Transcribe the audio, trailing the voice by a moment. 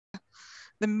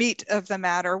the meat of the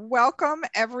matter. Welcome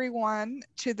everyone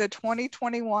to the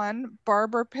 2021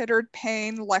 Barbara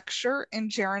Payne Lecture in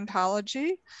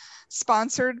Gerontology,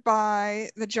 sponsored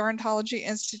by the Gerontology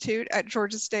Institute at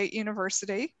Georgia State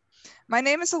University. My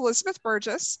name is Elizabeth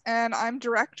Burgess, and I'm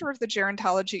director of the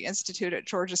Gerontology Institute at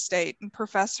Georgia State and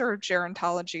professor of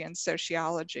gerontology and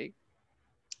sociology.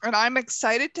 And I'm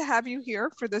excited to have you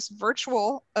here for this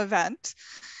virtual event.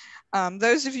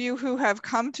 Those of you who have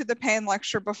come to the Payne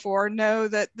Lecture before know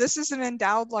that this is an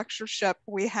endowed lectureship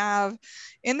we have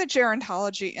in the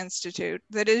Gerontology Institute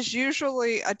that is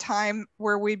usually a time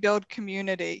where we build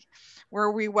community,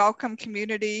 where we welcome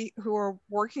community who are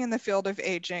working in the field of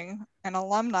aging and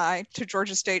alumni to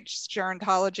Georgia State's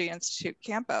Gerontology Institute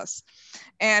campus.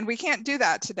 And we can't do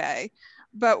that today,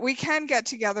 but we can get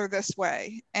together this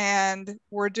way, and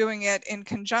we're doing it in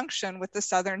conjunction with the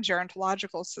Southern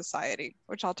Gerontological Society,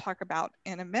 which I'll talk about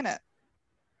in a minute.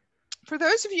 For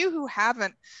those of you who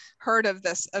haven't heard of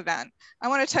this event, I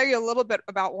want to tell you a little bit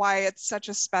about why it's such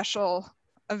a special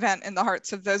event in the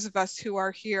hearts of those of us who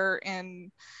are here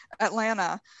in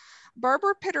Atlanta.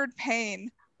 Barbara Payne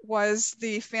was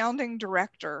the founding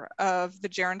director of the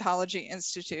Gerontology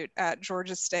Institute at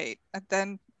Georgia State. And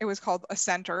then it was called a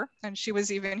center, and she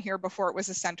was even here before it was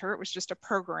a center. It was just a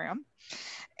program.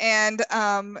 And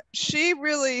she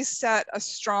really set a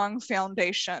strong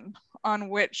foundation on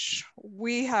which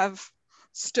we have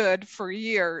stood for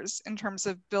years in terms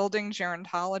of building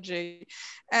gerontology.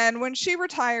 And when she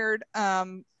retired,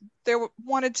 there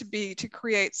wanted to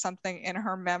create something in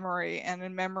her memory and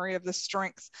in memory of the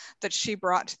strength that she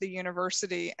brought to the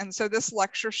university. And so this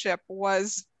lectureship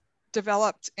was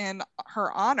developed in her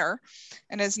honor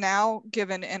and is now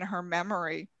given in her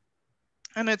memory.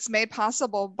 And it's made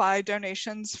possible by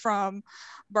donations from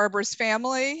Barbara's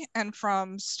family and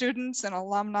from students and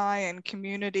alumni and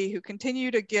community who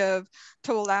continue to give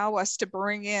to allow us to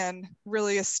bring in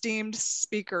really esteemed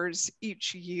speakers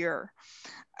each year.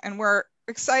 And we're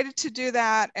excited to do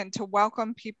that and to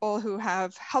welcome people who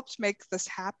have helped make this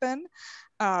happen.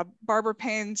 Barbara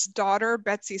Payne's daughter,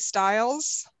 Betsy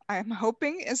Stiles, I'm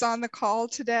hoping is on the call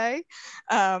today.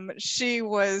 She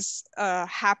was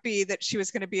happy that she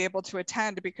was going to be able to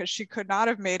attend because she could not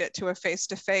have made it to a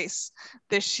face-to-face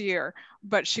this year,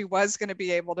 but she was going to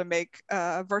be able to make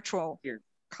a virtual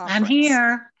conference. I'm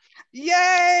here.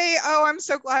 Yay! Oh, I'm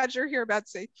so glad you're here,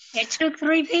 Betsy. It took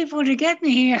 3 people to get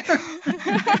me here.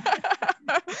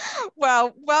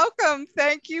 Well, welcome.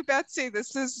 Thank you, Betsy.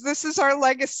 This is our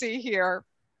legacy here.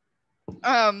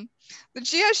 The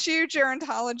GSU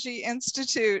Gerontology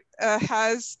Institute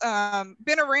has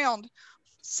been around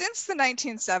since the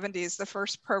 1970s. The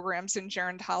first programs in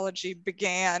gerontology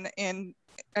began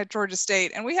at Georgia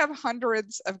State, and we have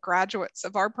hundreds of graduates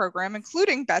of our program,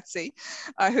 including Betsy,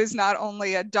 who's not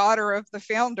only a daughter of the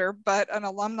founder, but an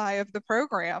alumni of the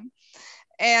program.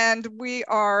 And we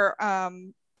are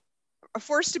a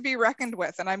force to be reckoned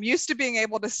with. And I'm used to being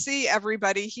able to see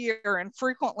everybody here. And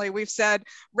frequently we've said,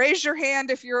 raise your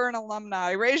hand if you're an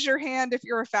alumni, raise your hand if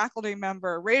you're a faculty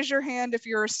member, raise your hand if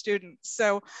you're a student.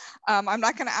 So I'm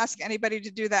not going to ask anybody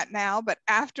to do that now, but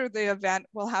after the event,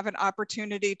 we'll have an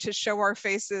opportunity to show our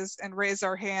faces and raise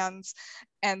our hands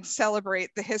and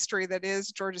celebrate the history that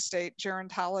is Georgia State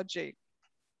gerontology.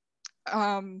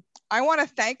 I want to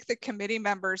thank the committee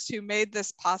members who made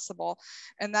this possible,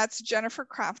 and that's Jennifer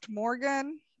Kraft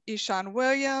Morgan, Ishan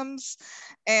Williams,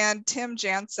 and Tim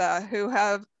Jansa, who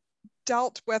have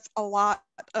dealt with a lot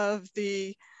of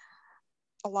the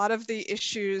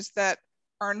issues that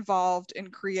are involved in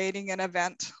creating an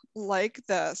event like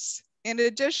this. In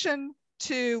addition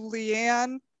to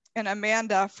Leanne and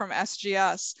Amanda from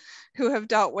SGS, who have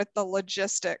dealt with the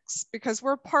logistics, because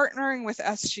we're partnering with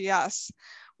SGS,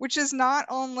 which is not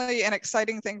only an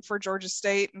exciting thing for Georgia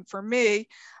State and for me,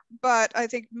 but I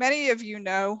think many of you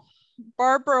know,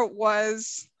 Barbara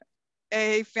was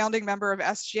a founding member of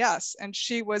SGS, and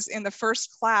she was in the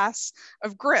first class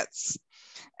of GRITS.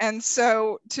 And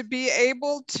so to be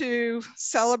able to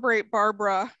celebrate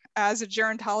Barbara as a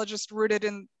gerontologist rooted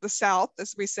in the South,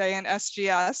 as we say in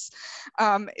SGS,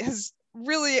 is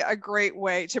really a great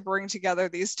way to bring together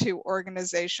these two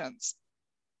organizations.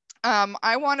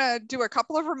 I want to do a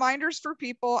couple of reminders for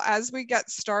people as we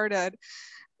get started.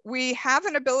 We have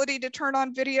an ability to turn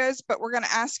on videos, but we're going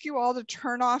to ask you all to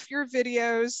turn off your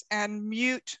videos and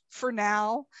mute for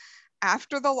now.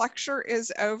 After the lecture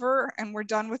is over and we're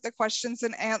done with the questions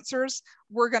and answers,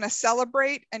 we're going to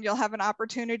celebrate and you'll have an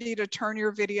opportunity to turn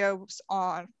your videos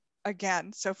on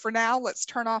again. So for now, let's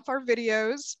turn off our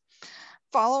videos.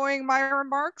 Following my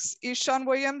remarks, Ishan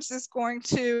Williams is going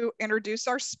to introduce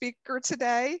our speaker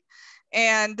today,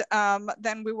 And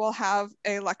then we will have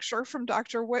a lecture from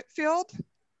Dr. Whitfield,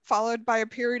 followed by a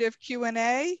period of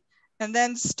Q&A, and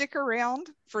then stick around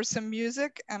for some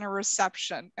music and a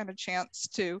reception and a chance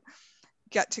to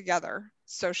get together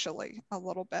socially a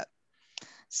little bit.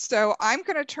 So I'm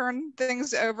going to turn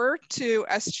things over to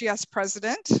SGS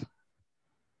President.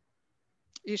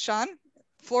 Ishan,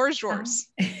 floor is yours.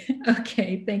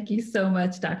 Okay, thank you so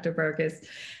much, Dr. Burgess.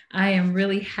 I am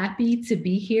really happy to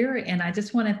be here, and I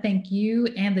just want to thank you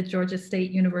and the Georgia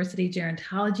State University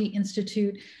Gerontology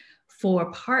Institute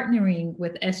for partnering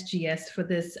with SGS for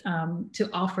this, to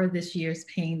offer this year's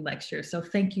Payne Lecture. So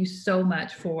thank you so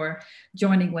much for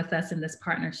joining with us in this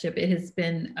partnership. It has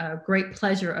been a great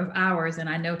pleasure of ours, and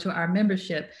I know to our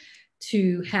membership,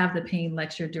 to have the Payne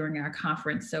Lecture during our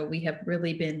conference. So we have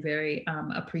really been very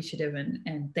appreciative,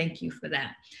 and thank you for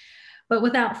that. But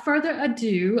without further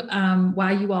ado,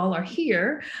 while you all are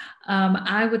here,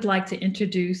 I would like to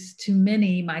introduce to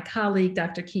many my colleague,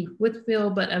 Dr. Keith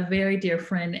Whitfield, but a very dear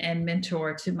friend and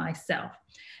mentor to myself.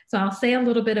 So I'll say a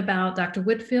little bit about Dr.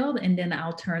 Whitfield, and then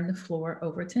I'll turn the floor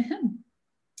over to him.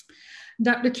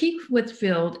 Dr. Keith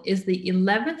Whitfield is the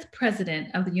 11th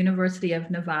president of the University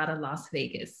of Nevada, Las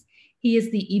Vegas. He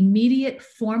is the immediate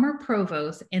former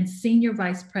provost and senior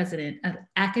vice president of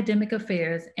academic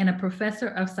affairs and a professor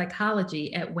of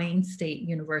psychology at Wayne State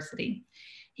University.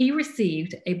 He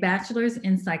received a bachelor's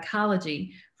in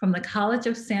psychology from the College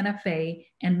of Santa Fe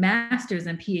and master's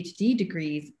and PhD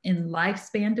degrees in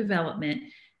lifespan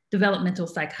developmental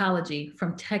psychology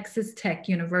from Texas Tech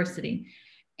University.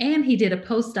 And he did a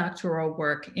postdoctoral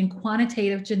work in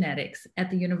quantitative genetics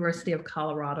at the University of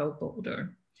Colorado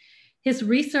Boulder. His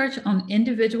research on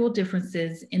individual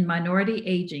differences in minority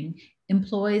aging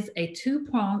employs a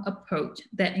two-pronged approach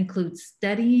that includes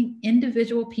studying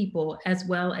individual people as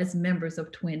well as members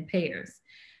of twin pairs.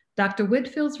 Dr.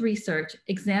 Whitfield's research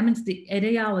examines the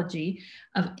etiology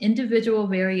of individual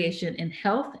variation in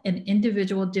health and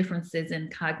individual differences in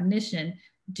cognition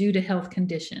due to health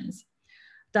conditions.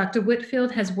 Dr.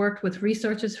 Whitfield has worked with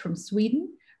researchers from Sweden,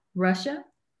 Russia,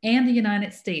 and the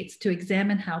United States to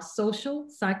examine how social,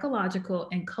 psychological,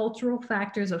 and cultural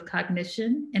factors of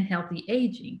cognition and healthy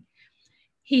aging.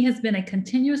 He has been a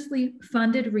continuously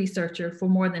funded researcher for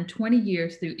more than 20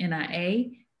 years through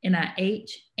NIA, NIH,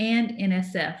 and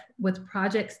NSF, with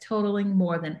projects totaling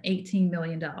more than $18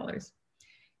 million.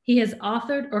 He has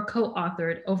authored or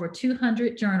co-authored over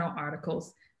 200 journal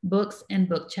articles, books, and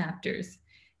book chapters.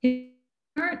 His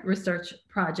current research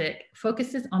project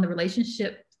focuses on the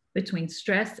relationship between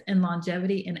stress and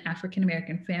longevity in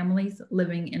African-American families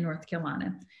living in North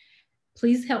Carolina.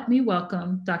 Please help me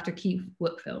welcome Dr. Keith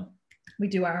Whitfield. We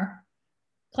do our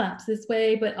claps this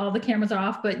way, but all the cameras are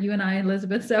off, but you and I,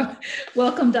 Elizabeth. So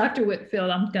welcome, Dr. Whitfield.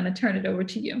 I'm gonna turn it over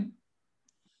to you.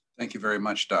 Thank you very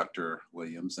much, Dr.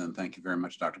 Williams, and thank you very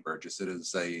much, Dr. Burgess. It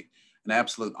is an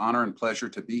absolute honor and pleasure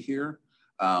to be here.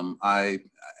 I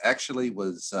actually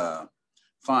was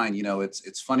fine. You know,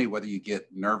 it's funny whether you get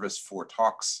nervous for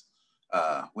talks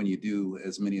when you do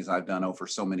as many as I've done over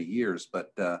so many years,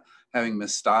 but having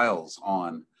Ms. Stiles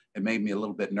on, it made me a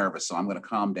little bit nervous. So I'm going to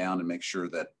calm down and make sure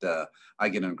that I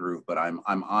get in a groove, but I'm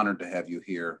honored to have you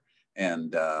here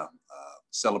and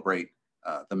celebrate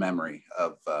the memory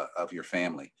of your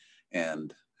family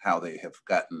and how they have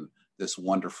gotten this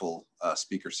wonderful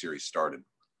speaker series started.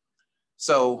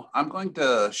 So I'm going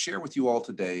to share with you all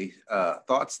today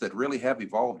thoughts that really have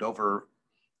evolved over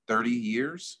 30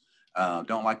 years.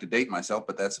 Don't like to date myself,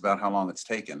 but that's about how long it's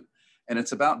taken. And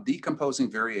it's about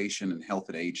decomposing variation in health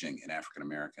and aging in African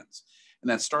Americans. And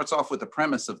that starts off with the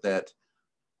premise of that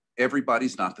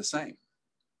everybody's not the same,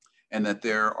 and that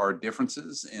there are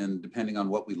differences in depending on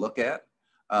what we look at.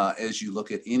 As you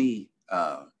look at any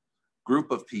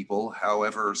group of people,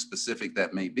 however specific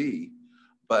that may be,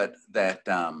 but that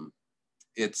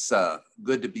it's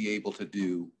good to be able to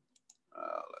do,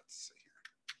 let's see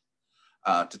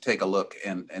here, to take a look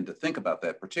and to think about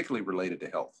that, particularly related to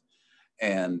health.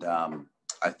 And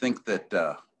I think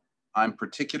that I'm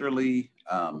particularly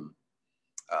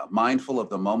mindful of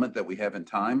the moment that we have in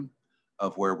time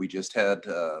of where we just had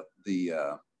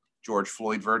the George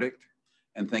Floyd verdict,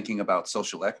 and thinking about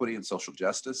social equity and social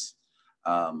justice.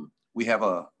 We have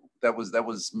that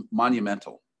was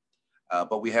monumental.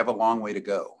 But we have a long way to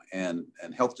go, and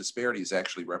health disparities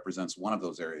actually represents one of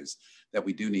those areas that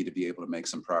we do need to be able to make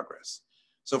some progress.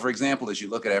 So for example, as you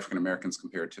look at African Americans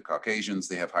compared to Caucasians,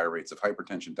 they have higher rates of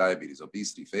hypertension, diabetes,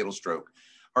 obesity, fatal stroke,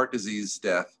 heart disease,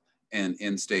 death, and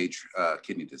end-stage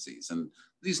kidney disease. And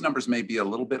these numbers may be a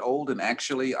little bit old, and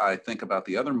actually I think about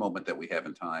the other moment that we have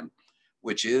in time,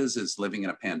 which is living in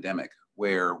a pandemic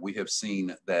where we have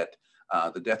seen that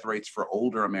The death rates for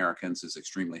older Americans is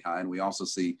extremely high, and we also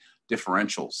see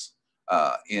differentials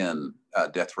in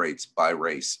death rates by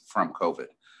race from COVID.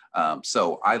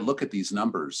 So I look at these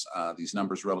numbers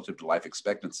relative to life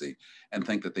expectancy, and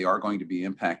think that they are going to be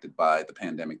impacted by the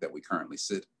pandemic that we currently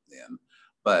sit in.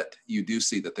 But you do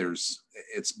see that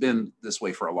it's been this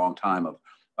way for a long time, of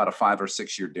about a 5 or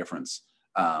 6 year difference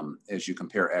as you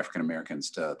compare African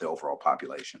Americans to the overall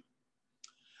population.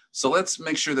 So let's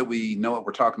make sure that we know what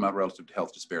we're talking about relative to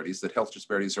health disparities, that health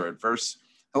disparities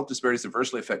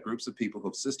adversely affect groups of people who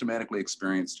have systematically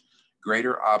experienced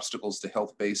greater obstacles to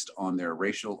health based on their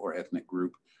racial or ethnic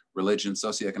group, religion,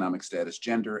 socioeconomic status,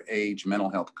 gender, age, mental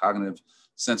health, cognitive,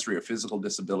 sensory or physical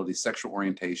disability, sexual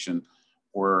orientation,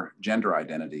 or gender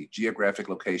identity, geographic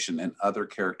location, and other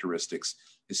characteristics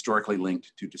historically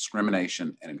linked to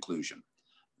discrimination and inclusion.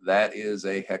 That is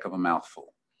a heck of a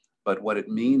mouthful. But what it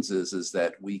means is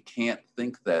that we can't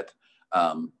think that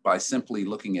by simply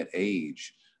looking at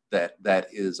age, that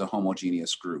is a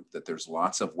homogeneous group, that there's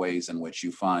lots of ways in which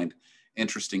you find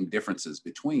interesting differences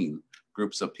between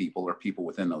groups of people or people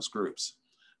within those groups.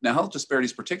 Now, health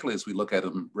disparities, particularly as we look at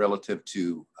them relative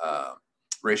to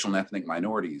racial and ethnic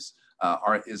minorities,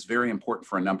 is very important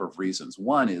for a number of reasons.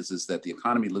 One is that the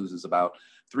economy loses about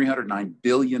 $309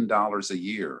 billion a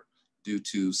year due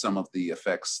to some of the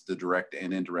effects, the direct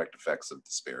and indirect effects of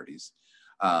disparities.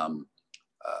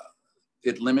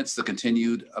 It limits the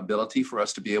continued ability for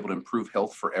us to be able to improve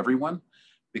health for everyone,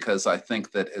 because I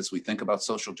think that as we think about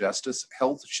social justice,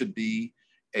 health should be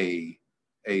a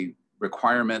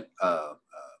requirement,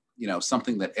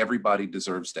 something that everybody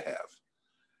deserves to have.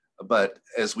 But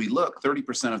as we look,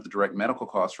 30% of the direct medical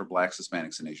costs for Blacks,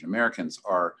 Hispanics, and Asian Americans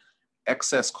are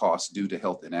excess costs due to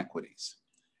health inequities.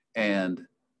 And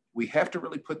we have to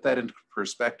really put that into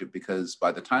perspective, because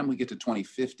by the time we get to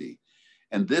 2050,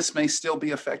 and this may still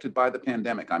be affected by the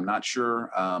pandemic, I'm not sure.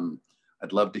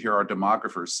 I'd love to hear our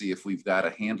demographers see if we've got a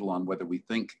handle on whether we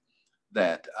think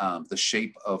that the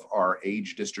shape of our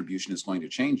age distribution is going to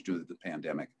change due to the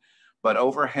pandemic. But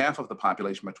over half of the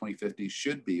population by 2050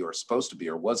 should be, or supposed to be,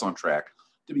 or was on track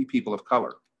to be people of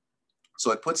color.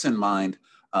 So it puts in mind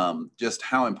just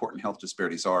how important health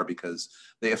disparities are, because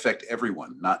they affect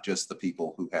everyone, not just the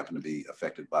people who happen to be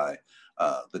affected by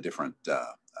the different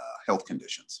health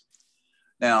conditions.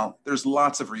 Now, there's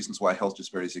lots of reasons why health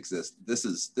disparities exist. This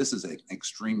is an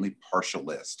extremely partial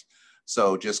list.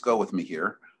 So just go with me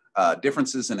here.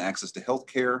 Differences in access to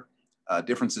healthcare,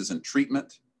 differences in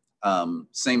treatment,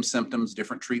 same symptoms,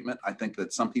 different treatment. I think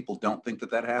that some people don't think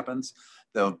that happens.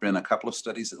 There have been a couple of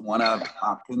studies, one out of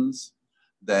Hopkins,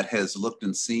 that has looked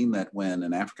and seen that when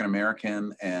an African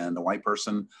American and a white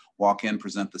person walk in,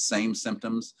 present the same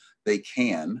symptoms, they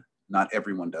can, not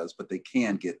everyone does, but they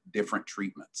can get different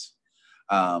treatments.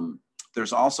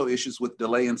 There's also issues with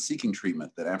delay in seeking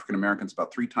treatment, that African Americans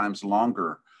about 3 times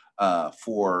longer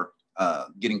for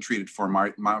getting treated for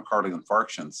myocardial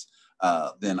infarctions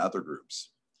than other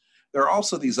groups. There are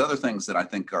also these other things that I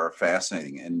think are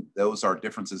fascinating, and those are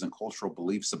differences in cultural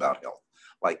beliefs about health,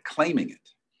 like claiming it.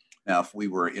 Now, if we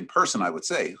were in person, I would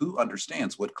say, who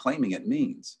understands what claiming it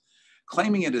means?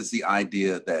 Claiming it is the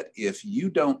idea that if you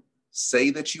don't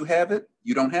say that you have it,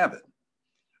 you don't have it.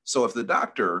 So if the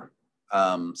doctor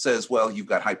says, well, you've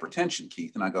got hypertension,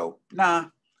 Keith, and I go, nah,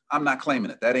 I'm not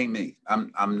claiming it. That ain't me.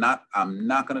 I'm not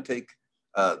going to take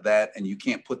that, and you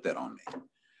can't put that on me.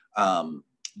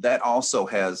 That also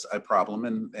has a problem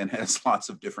and has lots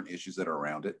of different issues that are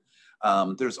around it.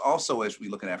 There's also, as we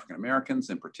look at African Americans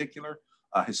in particular,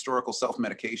 historical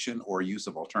self-medication or use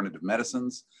of alternative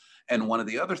medicines. And one of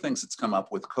the other things that's come up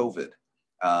with COVID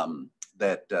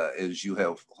that as you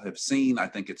have seen, I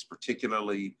think it's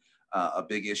particularly a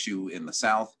big issue in the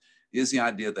South, is the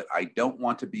idea that I don't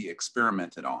want to be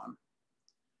experimented on.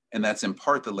 And that's in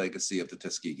part the legacy of the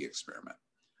Tuskegee experiment.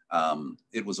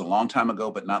 It was a long time ago,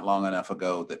 but not long enough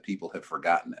ago that people have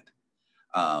forgotten it.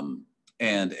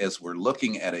 And as we're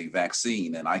looking at a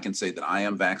vaccine, and I can say that I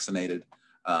am vaccinated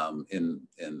in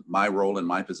my role, in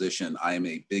my position, I am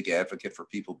a big advocate for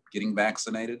people getting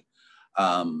vaccinated.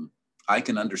 I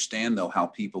can understand though how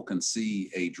people can see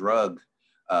a drug,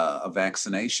 a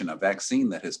vaccine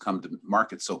that has come to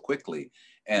market so quickly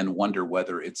and wonder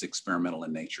whether it's experimental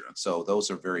in nature. And so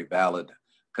those are very valid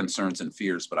concerns and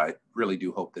fears, but I really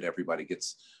do hope that everybody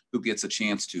who gets a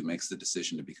chance to makes the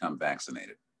decision to become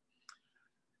vaccinated.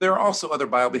 There are also other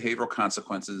biobehavioral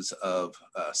consequences of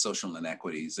social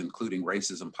inequities, including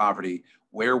racism, poverty,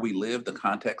 where we live, the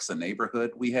context, the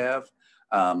neighborhood we have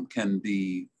can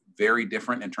be very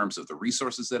different in terms of the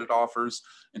resources that it offers,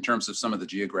 in terms of some of the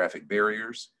geographic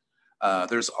barriers.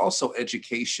 There's also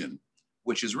education,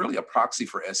 which is really a proxy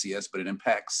for SES, but it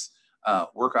impacts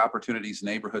work opportunities,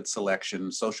 neighborhood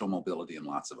selection, social mobility, and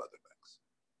lots of other things.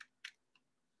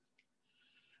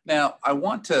 Now, I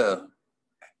want to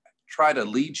try to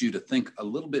lead you to think a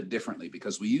little bit differently,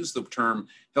 because we use the term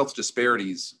health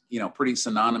disparities, pretty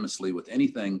synonymously with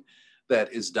anything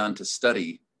that is done to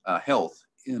study health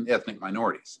in ethnic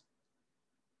minorities.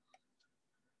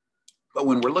 But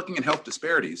when we're looking at health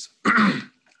disparities,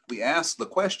 we ask the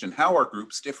question, how are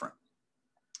groups different?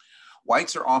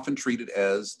 Whites are often treated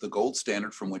as the gold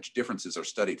standard from which differences are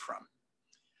studied from.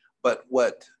 But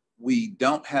what we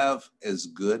don't have as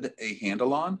good a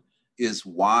handle on is,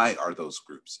 why are those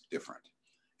groups different?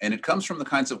 And it comes from the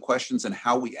kinds of questions and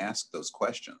how we ask those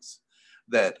questions,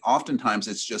 that oftentimes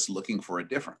it's just looking for a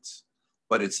difference,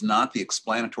 but it's not the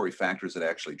explanatory factors that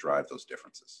actually drive those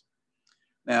differences.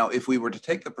 Now, if we were to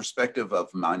take the perspective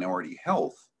of minority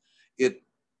health, it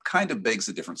kind of begs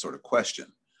a different sort of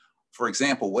question. For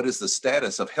example, what is the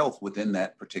status of health within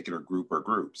that particular group or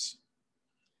groups?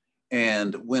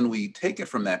 And when we take it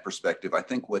from that perspective, I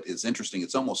think what is interesting,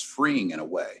 it's almost freeing in a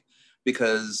way,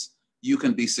 because you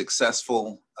can be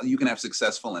successful, you can have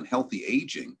successful and healthy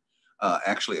aging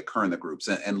actually occur in the groups,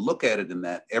 and look at it in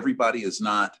that everybody is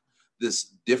not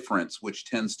this difference, which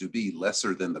tends to be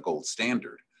lesser than the gold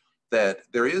standard, that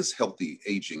there is healthy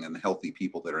aging and healthy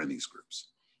people that are in these groups.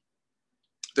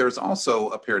 There's also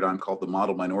a paradigm called the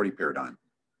model minority paradigm,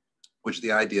 which is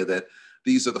the idea that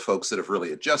these are the folks that have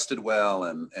really adjusted well,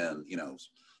 and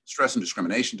stress and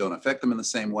discrimination don't affect them in the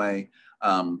same way.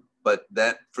 But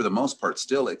that, for the most part,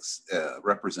 still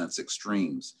represents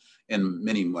extremes in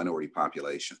many minority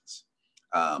populations.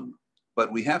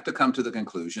 But we have to come to the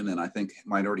conclusion, and I think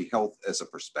minority health as a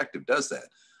perspective does that,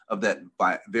 of that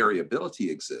variability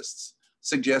exists,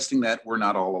 suggesting that we're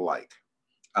not all alike,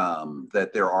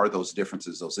 that there are those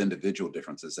differences, those individual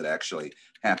differences that actually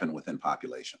happen within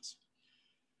populations.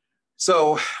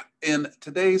 So in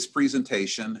today's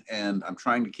presentation, and I'm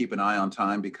trying to keep an eye on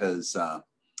time because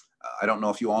I don't know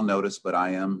if you all noticed, but I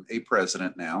am a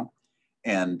president now,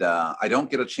 and I don't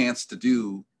get a chance to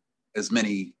do as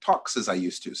many talks as I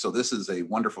used to. So this is a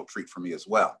wonderful treat for me as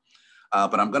well.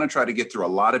 But I'm going to try to get through a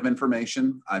lot of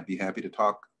information. I'd be happy to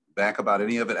talk back about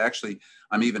any of it. Actually,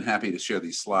 I'm even happy to share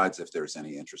these slides if there's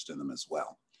any interest in them as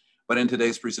well. But in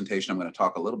today's presentation, I'm going to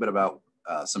talk a little bit about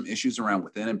some issues around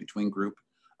within and between group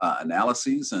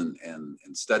analyses and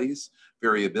studies,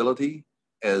 variability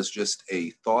as just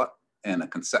a thought and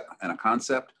a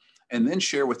concept, and then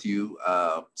share with you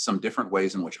some different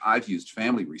ways in which I've used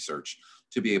family research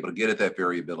to be able to get at that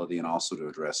variability and also to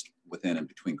address within and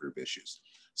between group issues.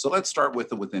 So let's start with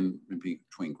the within and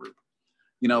between group.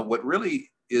 What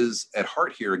really is at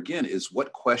heart here, again, is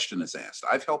what question is asked.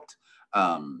 I've helped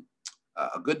a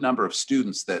good number of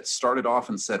students that started off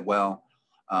and said, well,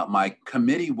 my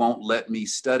committee won't let me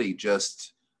study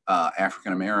just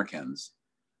African Americans.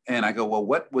 And I go, well,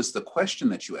 what was the question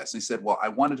that you asked? And he said, well, I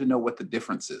wanted to know what the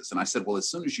difference is. And I said, well, as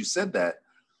soon as you said that,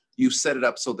 you set it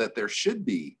up so that there should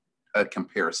be a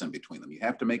comparison between them. You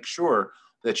have to make sure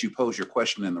that you pose your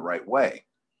question in the right way.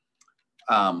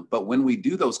 But when we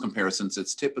do those comparisons,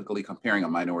 it's typically comparing a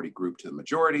minority group to the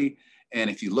majority. And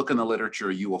if you look in the literature,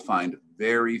 you will find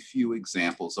very few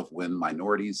examples of when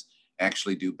minorities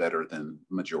actually do better than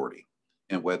majority,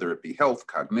 and whether it be health,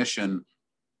 cognition,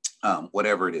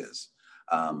 whatever it is.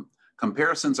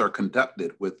 Comparisons are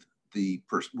conducted with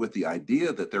the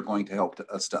idea that they're going to help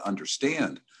us to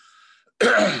understand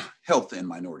health in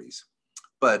minorities.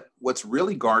 But what's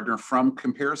really garnered from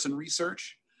comparison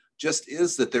research just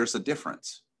is that there's a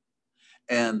difference.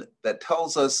 And that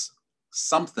tells us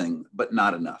something, but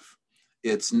not enough.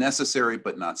 It's necessary,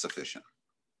 but not sufficient.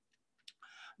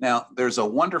 Now, there's a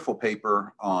wonderful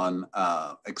paper on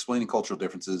explaining cultural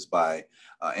differences by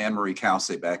Anne-Marie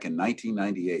Kause back in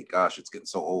 1998. Gosh, it's getting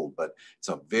so old, but it's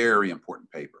a very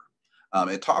important paper.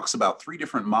 It talks about 3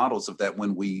 different models of that.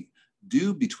 When we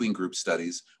do between group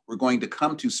studies, we're going to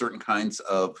come to certain kinds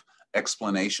of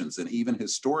explanations, and even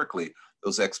historically,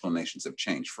 those explanations have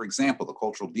changed. For example, the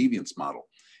cultural deviance model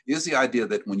is the idea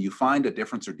that when you find a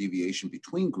difference or deviation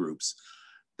between groups,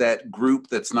 that group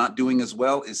that's not doing as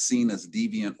well is seen as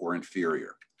deviant or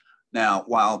inferior. Now,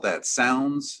 while that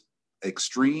sounds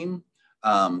extreme,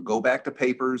 go back to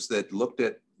papers that looked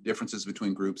at differences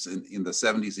between groups in the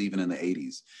 70s, even in the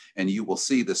 80s, and you will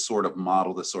see this sort of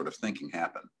model, this sort of thinking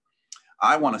happen.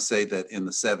 I want to say that in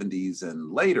the 70s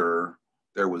and later,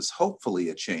 there was hopefully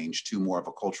a change to more of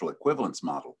a cultural equivalence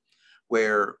model,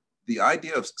 where the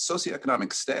idea of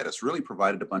socioeconomic status really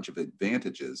provided a bunch of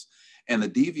advantages, and the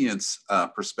deviance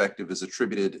perspective is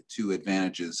attributed to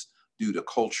advantages due to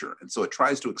culture. And so it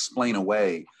tries to explain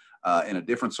away in a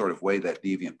different sort of way that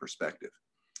deviant perspective.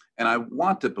 And I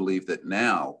want to believe that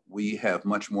now we have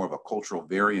much more of a cultural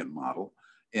variant model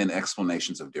in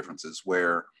explanations of differences,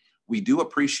 where we do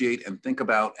appreciate and think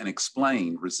about and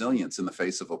explain resilience in the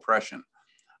face of oppression,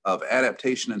 of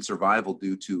adaptation and survival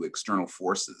due to external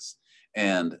forces.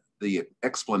 And the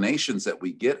explanations that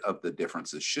we get of the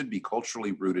differences should be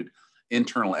culturally rooted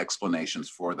internal explanations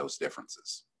for those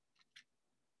differences.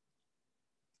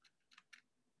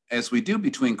 As we do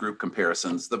between group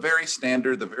comparisons, the very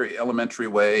standard, the very elementary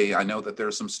way, I know that there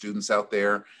are some students out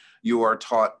there, you are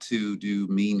taught to do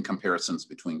mean comparisons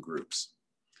between groups.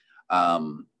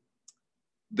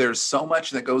 There's so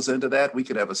much that goes into that. We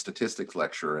could have a statistics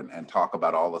lecture and talk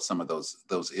about some of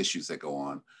those issues that go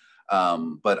on.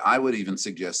 But I would even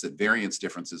suggest that variance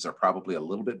differences are probably a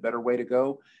little bit better way to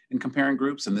go in comparing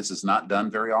groups, and this is not done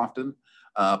very often.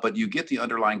 But you get the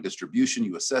underlying distribution,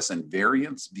 you assess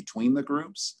invariance between the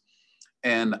groups,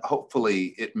 and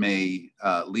hopefully it may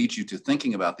lead you to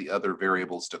thinking about the other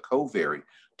variables to covary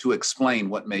to explain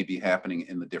what may be happening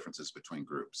in the differences between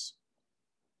groups.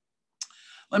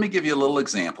 Let me give you a little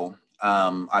example.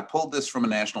 I pulled this from a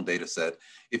national data set.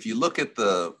 If you look at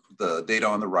the data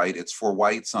on the right, it's for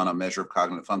whites on a measure of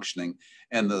cognitive functioning,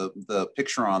 and the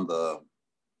picture on the,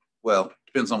 well,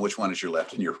 depends on which one is your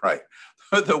left and your right.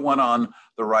 The one on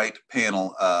the right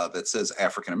panel that says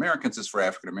African Americans is for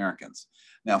African Americans.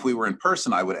 Now, if we were in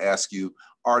person, I would ask you,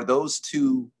 are those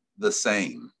two the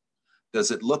same? Does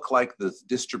it look like the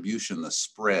distribution, the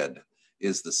spread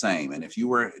is the same? And if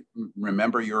you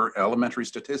remember your elementary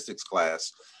statistics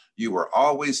class, you were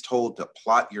always told to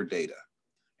plot your data.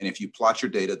 And if you plot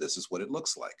your data, this is what it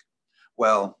looks like.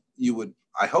 Well, you would,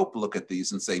 I hope, look at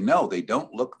these and say, no, they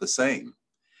don't look the same.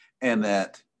 And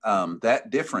that that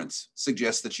difference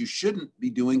suggests that you shouldn't be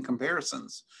doing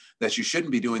comparisons, that you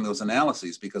shouldn't be doing those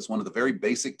analyses, because one of the very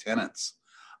basic tenets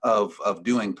of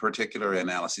doing particular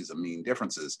analyses of mean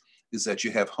differences is that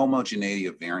you have homogeneity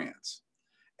of variance.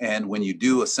 And when you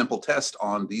do a simple test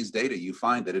on these data, you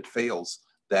find that it fails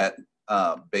that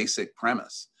basic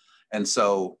premise. And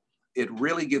so it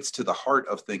really gets to the heart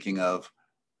of thinking of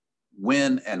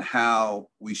when and how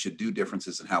we should do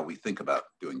differences and how we think about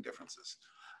doing differences.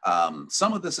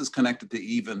 Some of this is connected to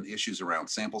even issues around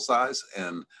sample size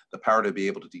and the power to be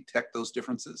able to detect those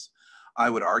differences. I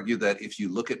would argue that if you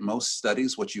look at most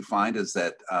studies, what you find is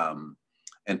that,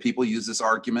 and people use this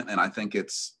argument, and I think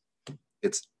it's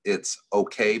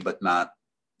okay, but not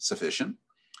sufficient,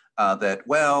 that,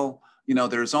 well, you know,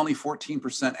 there's only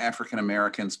 14% African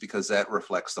Americans because that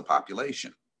reflects the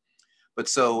population. But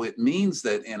so it means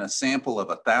that in a sample of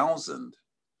 1,000,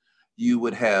 you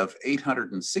would have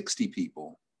 860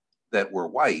 people that were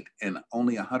white and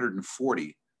only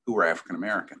 140 who were African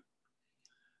American.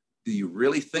 Do you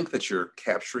really think that you're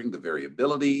capturing the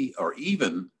variability? Or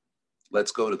even,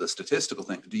 let's go to the statistical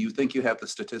thing, do you think you have the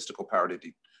statistical power to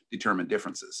determine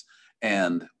differences?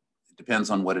 And it depends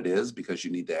on what it is, because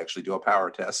you need to actually do a power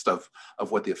test of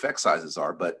what the effect sizes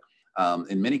are. But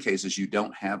in many cases, you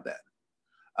don't have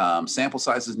that. Sample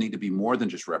sizes need to be more than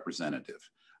just representative.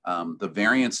 The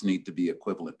variance need to be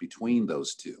equivalent between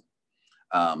those two,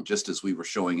 just as we were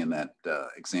showing in that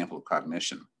example of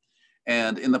cognition.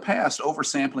 And in the past,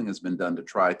 oversampling has been done to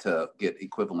try to get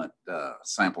equivalent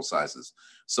sample sizes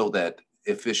so that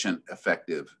efficient,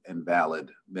 effective, and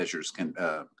valid measures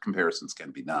comparisons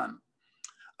can be done.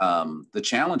 The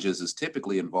challenges is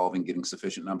typically involving getting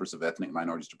sufficient numbers of ethnic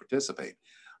minorities to participate.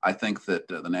 I think that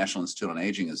the National Institute on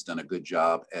Aging has done a good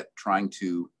job at trying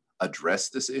to address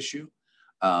this issue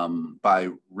by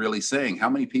really saying how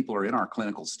many people are in our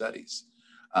clinical studies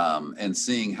and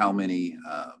seeing how many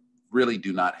really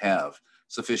do not have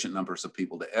sufficient numbers of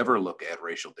people to ever look at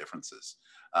racial differences.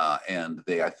 And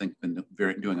they, I think, been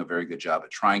doing a very good job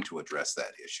at trying to address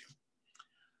that issue.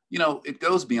 You know, it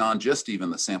goes beyond just even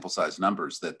the sample size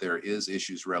numbers, that there is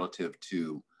issues relative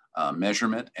to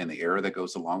measurement and the error that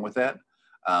goes along with that.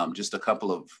 Just a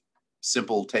couple of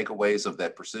simple takeaways of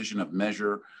that precision of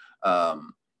measure,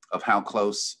 of how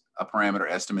close a parameter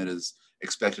estimate is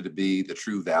expected to be the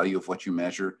true value of what you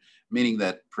measure, meaning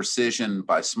that precision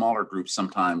by smaller groups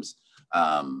sometimes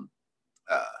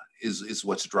is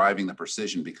what's driving the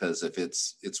precision, because if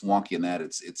it's wonky in that,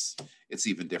 it's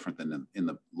even different than in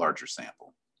the larger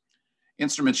sample.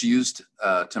 Instruments used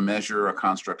to measure a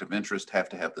construct of interest have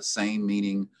to have the same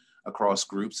meaning across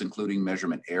groups, including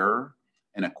measurement error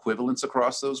and equivalence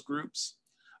across those groups,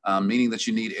 meaning that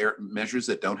you need measures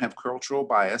that don't have cultural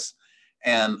bias.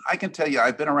 And I can tell you,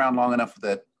 I've been around long enough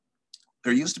that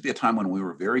there used to be a time when we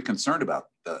were very concerned about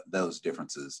those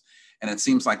differences. And it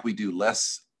seems like we do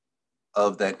less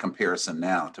of that comparison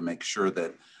now to make sure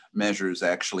that measures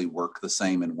actually work the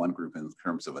same in one group in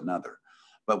terms of another.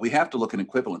 But we have to look at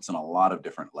equivalence in a lot of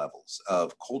different levels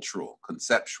of cultural,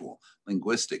 conceptual,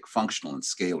 linguistic, functional, and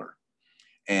scalar.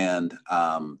 And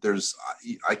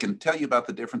I can tell you about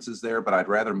the differences there, but I'd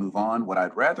rather move on. What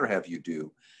I'd rather have you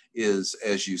do is,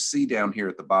 as you see down here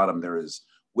at the bottom, there is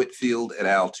Whitfield et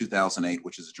al. 2008,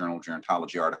 which is a Journal of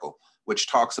Gerontology article, which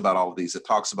talks about all of these. It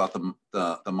talks about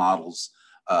the models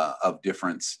of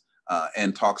difference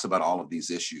and talks about all of these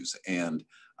issues. And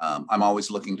I'm always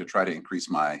looking to try to increase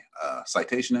my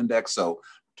citation index. So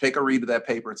take a read of that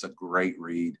paper. It's a great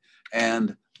read.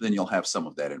 And then you'll have some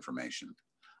of that information.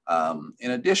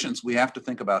 In addition, we have to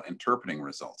think about interpreting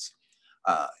results.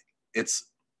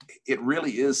 It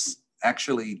really is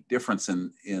actually difference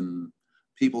in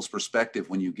people's perspective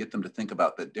when you get them to think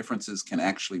about that differences can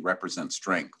actually represent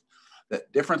strength,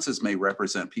 that differences may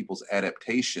represent people's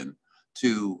adaptation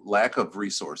to lack of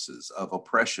resources, of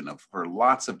oppression, for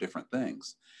lots of different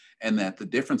things, and that the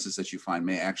differences that you find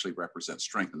may actually represent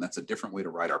strength. And that's a different way to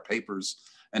write our papers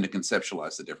and to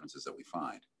conceptualize the differences that we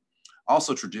find.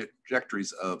 Also,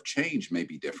 trajectories of change may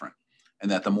be different, and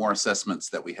that the more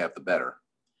assessments that we have, the better.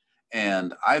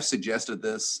 And I've suggested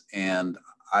this, and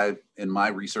in my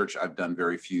research, I've done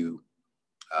very few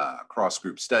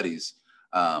cross-group studies,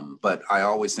 but I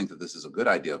always think that this is a good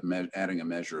idea of adding a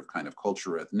measure of kind of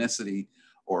culture, ethnicity,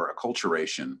 or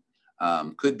acculturation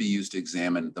could be used to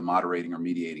examine the moderating or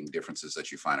mediating differences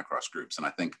that you find across groups. And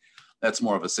I think that's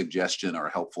more of a suggestion or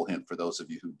a helpful hint for those of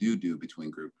you who do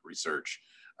between group research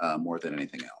more than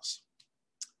anything else.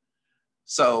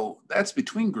 So that's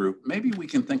between group. Maybe we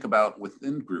can think about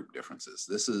within group differences.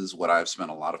 This is what I've spent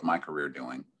a lot of my career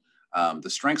doing. The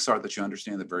strengths are that you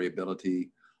understand the variability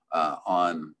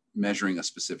on measuring a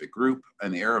specific group,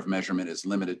 and the error of measurement is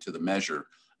limited to the measure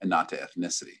and not to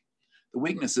ethnicity. The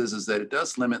weakness is that it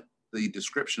does limit the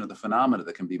description of the phenomena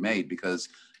that can be made because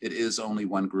it is only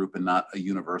one group and not a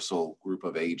universal group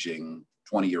of aging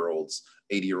 20-year-olds,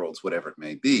 80-year-olds, whatever it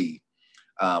may be.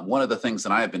 One of the things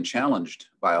that I have been challenged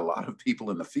by a lot of people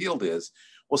in the field is,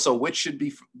 well, so which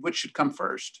should come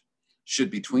first?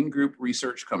 Should between group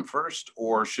research come first,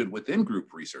 or should within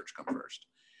group research come first?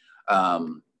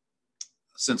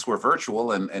 Since we're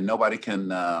virtual and nobody can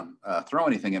throw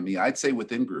anything at me, I'd say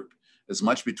within group. As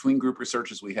much between group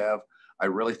research as we have, I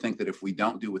really think that if we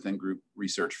don't do within group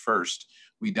research first,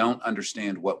 we don't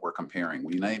understand what we're comparing.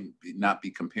 We may not be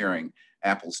comparing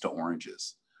apples to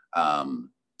oranges.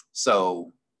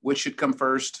 So which should come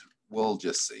first? We'll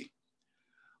just see.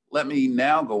 Let me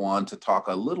now go on to talk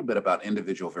a little bit about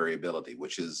individual variability,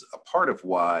 which is a part of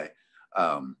why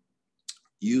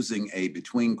using a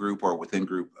between group or within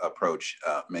group approach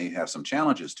may have some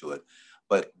challenges to it.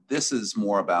 But this is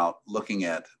more about looking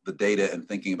at the data and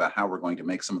thinking about how we're going to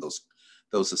make some of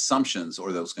those assumptions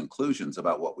or those conclusions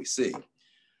about what we see.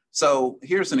 So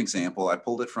here's an example. I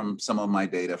pulled it from some of my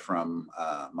data from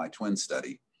my twin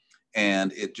study.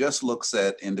 And it just looks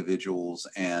at individuals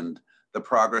and the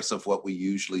progress of what we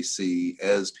usually see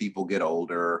as people get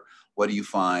older. What do you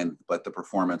find? But the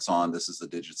performance on, this is the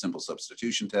digit symbol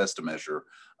substitution test, a measure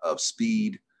of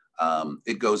speed.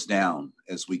 It goes down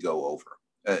as we go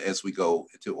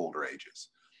to older ages.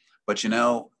 But you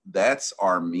know, that's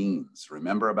our means.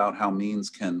 Remember about how means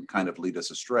can kind of lead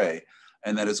us astray.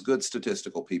 And that as good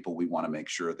statistical people, we want to make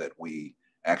sure that we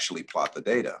actually plot the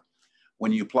data.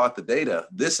 When you plot the data,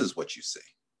 this is what you see,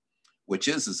 which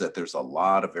is that there's a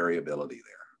lot of variability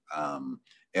there.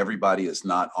 Everybody is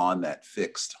not on that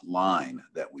fixed line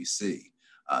that we see.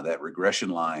 That regression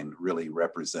line really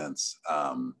represents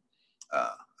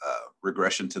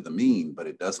regression to the mean, but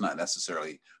it does not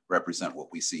necessarily represent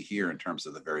what we see here in terms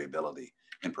of the variability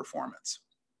in performance.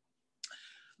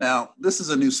 Now, this is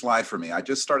a new slide for me. I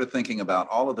just started thinking about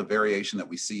all of the variation that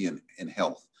we see in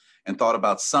health and thought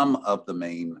about some of the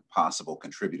main possible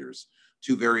contributors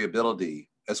to variability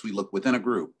as we look within a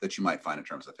group that you might find in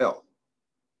terms of health.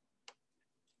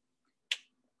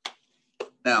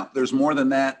 Now, there's more than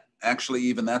that. Actually,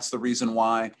 even that's the reason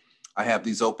why I have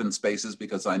these open spaces,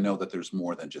 because I know that there's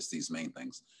more than just these main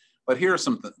things. But here are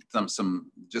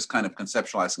some just kind of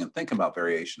conceptualizing and thinking about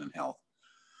variation in health.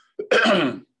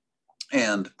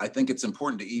 And I think it's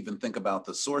important to even think about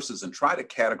the sources and try to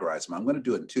categorize them. I'm going to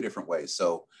do it in two different ways,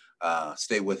 so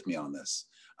stay with me on this.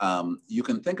 You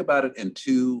can think about it in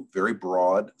two very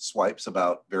broad swipes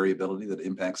about variability that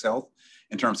impacts health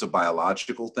in terms of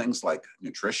biological things like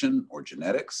nutrition or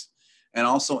genetics, and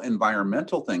also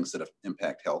environmental things that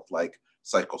impact health, like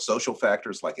psychosocial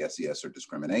factors like SES or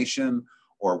discrimination,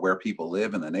 or where people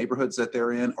live in the neighborhoods that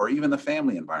they're in, or even the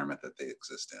family environment that they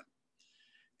exist in.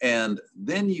 And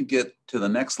then you get to the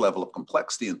next level of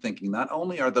complexity and thinking not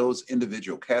only are those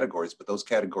individual categories, but those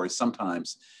categories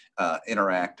sometimes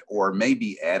interact or may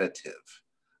be additive.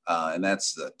 And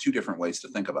that's two different ways to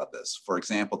think about this. For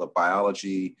example, the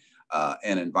biology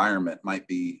and environment might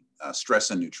be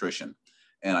stress and nutrition.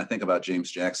 And I think about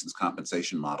James Jackson's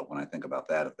compensation model when I think about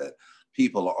that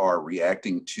people are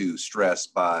reacting to stress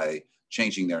by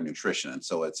changing their nutrition. And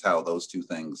so it's how those two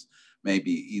things may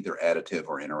be either additive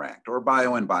or interact, or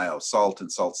bio and bio, salt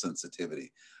and salt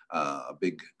sensitivity, a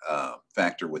big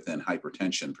factor within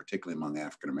hypertension, particularly among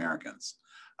African Americans.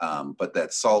 But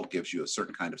that salt gives you a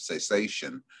certain kind of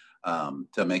cessation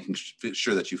to making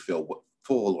sure that you feel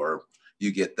full, or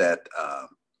you get that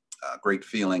great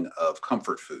feeling of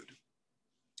comfort food.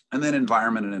 And then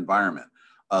environment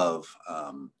of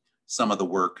some of the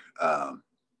work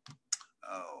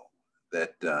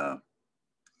that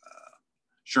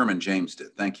Sherman James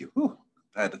did. Thank you. Whew,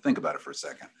 I had to think about it for a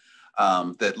second.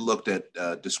 That looked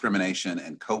at discrimination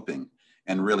and coping,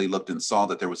 and really looked and saw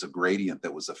that there was a gradient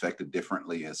that was affected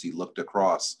differently as he looked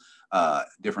across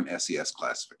different SES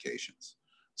classifications.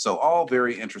 So all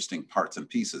very interesting parts and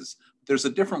pieces. There's a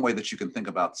different way that you can think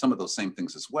about some of those same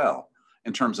things as well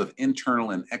in terms of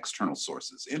internal and external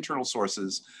sources. Internal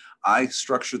sources, I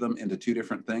structure them into two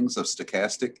different things of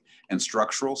stochastic and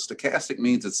structural. Stochastic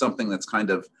means it's something that's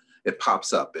kind of, it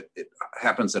pops up, it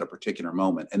happens at a particular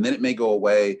moment, and then it may go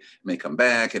away, it may come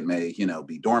back, it may,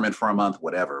 be dormant for a month,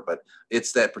 whatever, but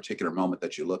it's that particular moment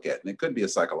that you look at, and it could be a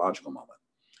psychological moment.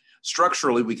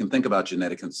 Structurally, we can think about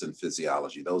genetics and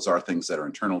physiology. Those are things that are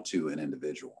internal to an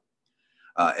individual.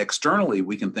 Externally,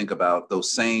 we can think about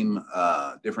those same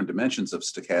different dimensions of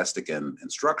stochastic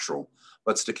and structural,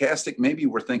 but stochastic, maybe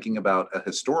we're thinking about a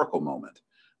historical moment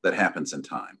that happens in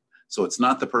time. So it's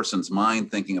not the person's mind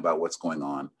thinking about what's going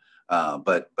on,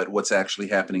 but what's actually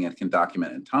happening and can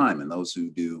document in time. And those who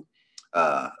do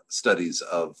studies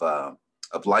of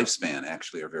lifespan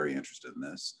actually are very interested in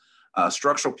this.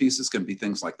 Structural pieces can be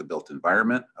things like the built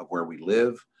environment of where we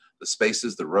live, the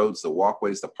spaces, the roads, the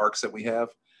walkways, the parks that we have.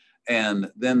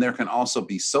 And then there can also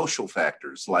be social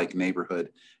factors like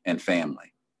neighborhood and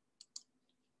family.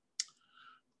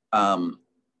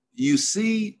 You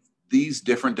see these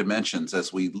different dimensions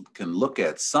as we can look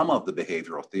at some of the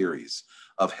behavioral theories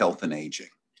of health and aging.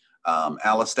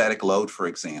 Allostatic load, for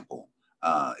example,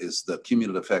 is the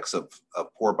cumulative effects of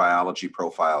poor biology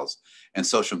profiles and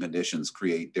social conditions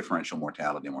create differential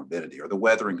mortality and morbidity, or the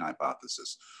weathering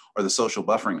hypothesis, or the social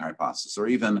buffering hypothesis, or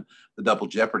even the double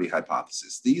jeopardy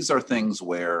hypothesis. These are things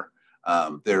where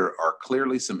there are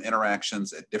clearly some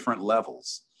interactions at different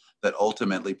levels that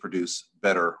ultimately produce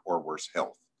better or worse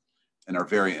health and are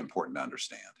very important to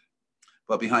understand.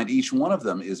 But behind each one of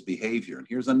them is behavior. And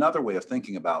here's another way of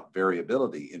thinking about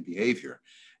variability in behavior.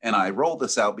 And I roll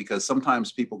this out because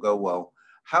sometimes people go, well,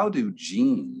 how do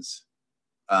genes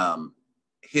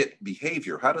hit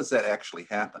behavior? How does that actually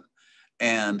happen?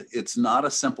 And it's not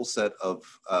a simple set of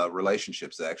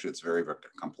relationships. Actually, it's very, very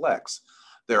complex.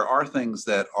 There are things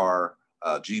that are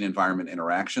gene-environment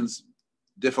interactions,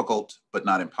 difficult but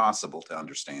not impossible to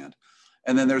understand.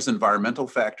 And then there's environmental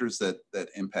factors that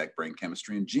impact brain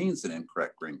chemistry and genes that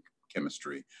impact brain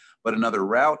chemistry. But another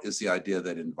route is the idea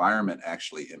that environment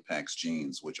actually impacts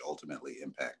genes, which ultimately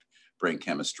impact brain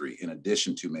chemistry in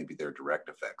addition to maybe their direct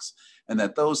effects, and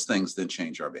that those things then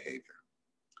change our behavior.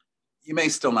 You may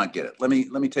still not get it. Let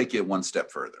me take you one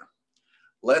step further.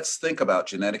 Let's think about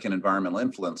genetic and environmental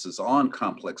influences on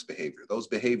complex behavior, those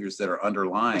behaviors that are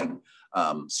underlying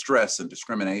stress and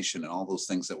discrimination and all those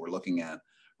things that we're looking at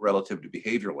relative to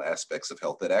behavioral aspects of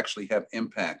health that actually have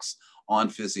impacts on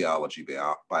physiology,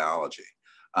 biology.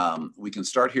 We can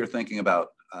start here thinking about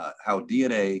how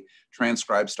DNA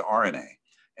transcribes to RNA.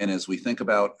 And as we think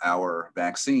about our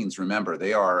vaccines, remember,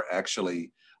 they are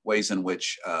actually ways in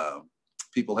which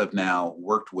people have now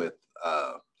worked with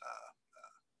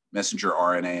messenger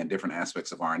RNA and different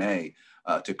aspects of RNA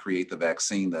to create the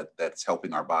vaccine that's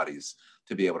helping our bodies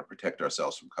to be able to protect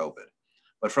ourselves from COVID.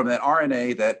 But from that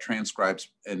RNA, that transcribes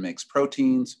and makes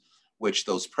proteins, which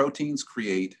those proteins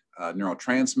create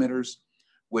neurotransmitters,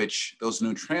 which those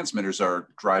neurotransmitters are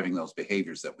driving those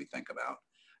behaviors that we think about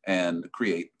and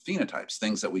create phenotypes,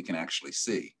 things that we can actually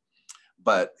see.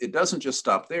 But it doesn't just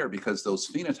stop there, because those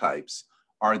phenotypes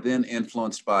are then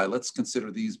influenced by, let's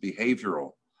consider these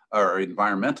behavioral or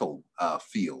environmental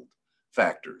field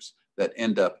factors that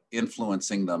end up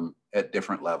influencing them at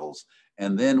different levels.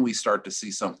 And then we start to see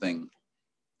something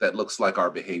that looks like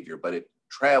our behavior, but it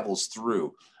travels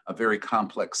through a very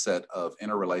complex set of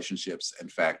interrelationships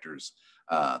and factors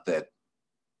that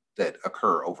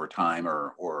occur over time,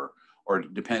 or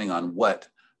depending on what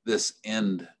this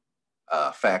end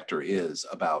factor is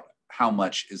about how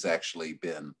much is actually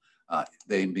been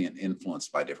they being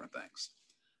influenced by different things.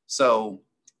 So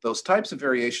those types of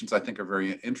variations I think are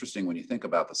very interesting when you think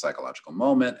about the psychological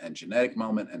moment and genetic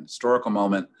moment and historical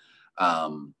moment.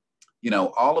 You know,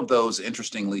 all of those,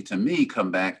 interestingly to me,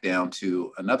 come back down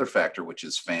to another factor, which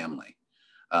is family,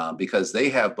 because they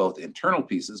have both internal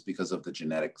pieces because of the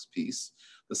genetics piece,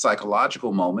 the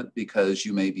psychological moment because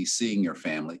you may be seeing your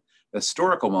family, the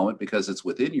historical moment because it's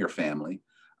within your family,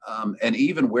 and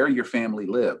even where your family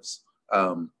lives,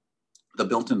 the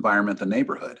built environment, the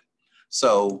neighborhood.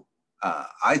 So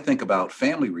I think about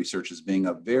family research as being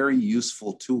a very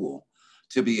useful tool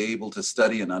to be able to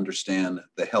study and understand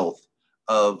the health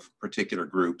of particular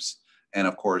groups. And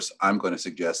of course, I'm going to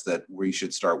suggest that we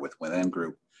should start with within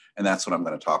group, and that's what I'm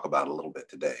going to talk about a little bit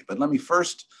today. But let me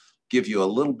first give you a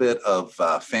little bit of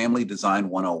Family Design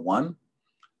 101,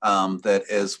 that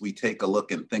as we take a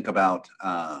look and think about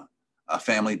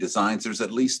family designs, there's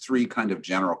at least three kind of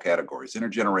general categories: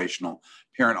 intergenerational,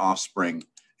 parent-offspring,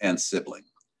 and sibling.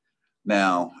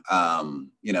 Now,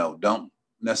 you know, don't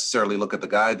necessarily look at the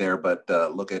guy there, but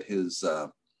look at his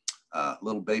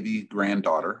little baby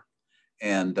granddaughter.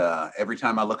 And every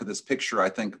time I look at this picture, I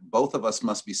think both of us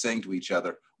must be saying to each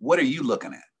other, what are you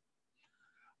looking at?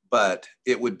 But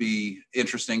it would be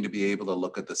interesting to be able to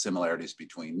look at the similarities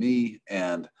between me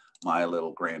and my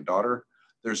little granddaughter.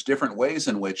 There's different ways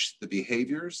in which the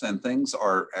behaviors and things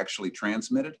are actually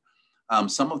transmitted.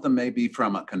 Some of them may be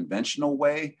from a conventional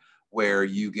way, where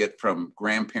you get from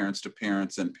grandparents to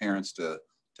parents and parents to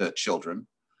children.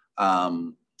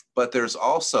 But there's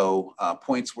also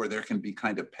points where there can be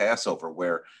kind of passover,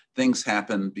 where things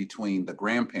happen between the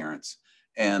grandparents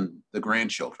and the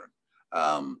grandchildren.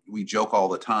 We joke all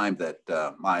the time that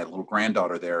my little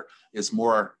granddaughter there is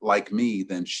more like me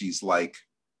than she's like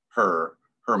her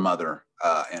mother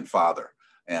and father.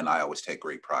 And I always take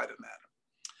great pride in that.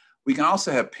 We can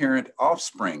also have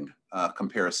parent-offspring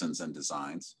comparisons and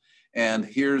designs. And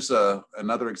here's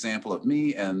another example of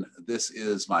me, and this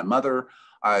is my mother.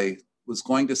 I was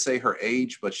going to say her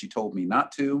age, but she told me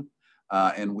not to.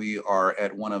 And we are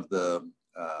at one of the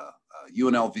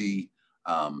UNLV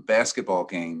basketball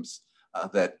games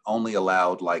that only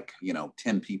allowed, like,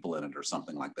 10 people in it or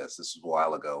something like this. This was a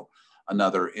while ago,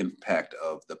 another impact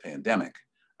of the pandemic.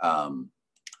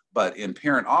 But in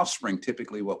parent-offspring,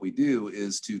 typically what we do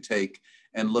is to take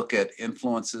and look at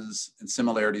influences and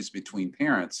similarities between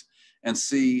parents and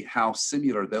see how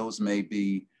similar those may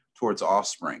be towards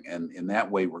offspring. And in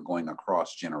that way, we're going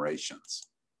across generations.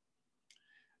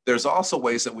 There's also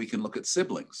ways that we can look at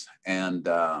siblings. And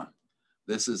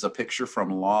this is a picture from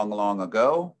long, long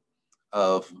ago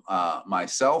of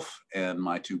myself and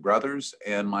my two brothers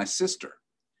and my sister.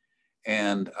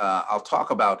 And I'll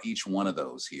talk about each one of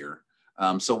those here.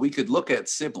 So we could look at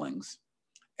siblings,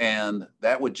 and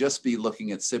that would just be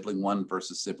looking at sibling one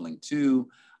versus sibling two,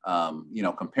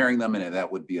 comparing them, and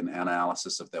that would be an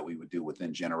analysis of that we would do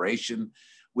within generation.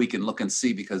 We can look and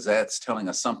see, because that's telling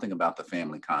us something about the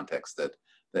family context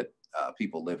that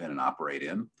people live in and operate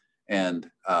in. And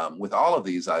with all of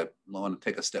these, I want to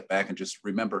take a step back and just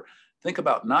remember, think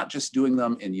about not just doing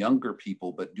them in younger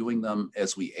people, but doing them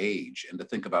as we age, and to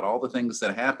think about all the things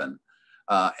that happen.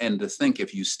 And to think,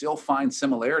 if you still find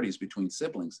similarities between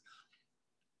siblings,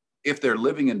 if they're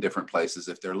living in different places,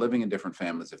 if they're living in different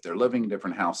families, if they're living in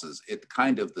different houses, it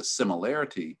kind of, the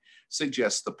similarity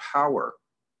suggests the power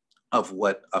of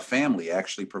what a family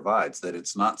actually provides, that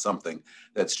it's not something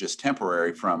that's just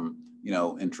temporary from,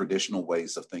 in traditional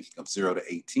ways of thinking of 0 to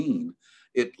 18,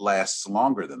 it lasts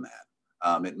longer than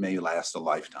that. It may last a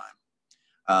lifetime.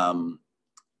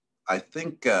 I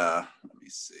think, let me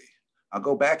see, I'll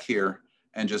go back here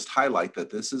and just highlight that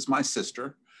this is my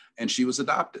sister, and she was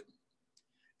adopted.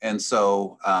 And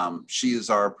so she is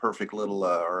our perfect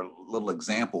little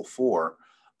example for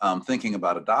thinking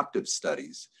about adoptive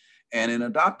studies. And in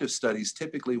adoptive studies,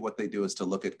 typically what they do is to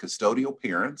look at custodial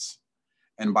parents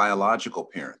and biological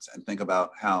parents, and think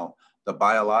about how the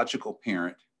biological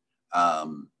parent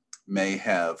may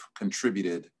have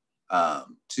contributed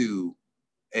to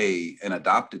an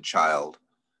adopted child,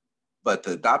 but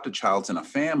the adopted child's in a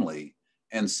family.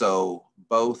 And so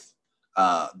both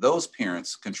those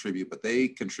parents contribute, but they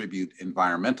contribute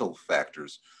environmental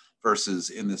factors, versus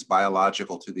in this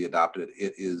biological to the adopted,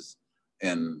 it is,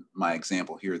 in my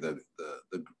example here, the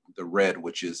red,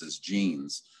 which is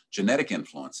genes, genetic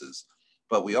influences.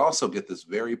 But we also get this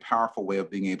very powerful way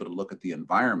of being able to look at the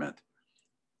environment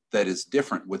that is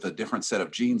different, with a different set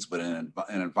of genes, but in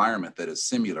an environment that is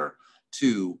similar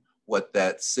to what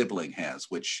that sibling has,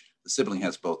 which the sibling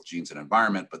has both genes and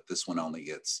environment, but this one only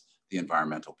gets the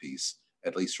environmental piece,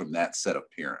 at least from that set of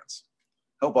parents.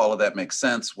 hope all of that makes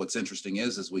sense. What's interesting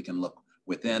is we can look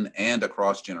within and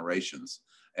across generations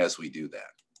as we do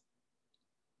that.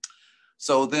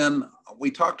 So then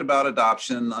we talked about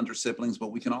adoption under siblings,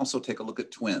 but we can also take a look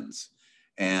at twins.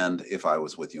 And if I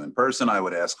was with you in person, I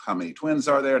would ask how many twins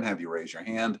are there and have you raise your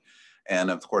hand. And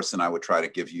of course, then I would try to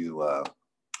give you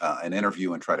an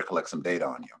interview and try to collect some data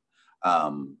on you.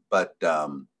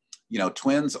 You know,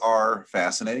 twins are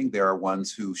fascinating. There are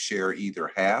ones who share either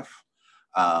half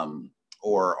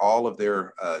or all of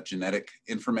their genetic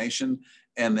information.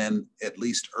 And then at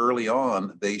least early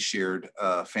on, they shared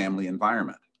family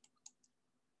environment.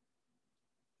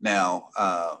 Now,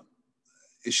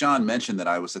 Ishan mentioned that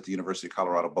I was at the University of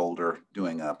Colorado Boulder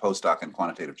doing a postdoc in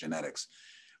quantitative genetics,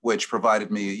 which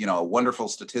provided me, you know, a wonderful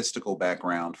statistical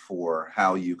background for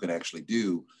how you can actually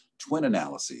do twin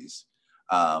analyses,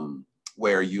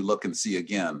 where you look and see,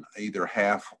 again, either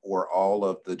half or all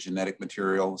of the genetic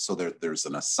material. So there's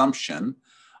an assumption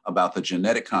about the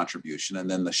genetic contribution, and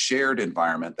then the shared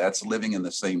environment, that's living in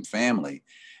the same family.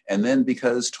 And then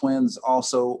because twins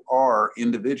also are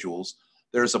individuals,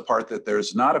 there's a part that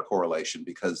there's not a correlation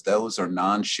because those are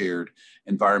non-shared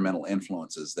environmental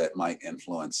influences that might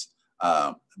influence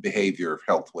behavior,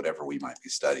 health, whatever we might be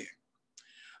studying.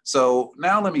 So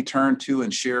now let me turn to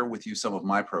and share with you some of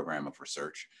my program of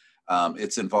research.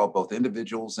 It's involved both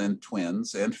individuals and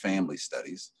twins and family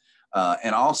studies,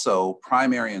 and also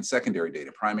primary and secondary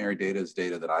data. Primary data is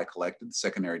data that I collected.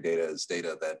 Secondary data is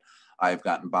data that I've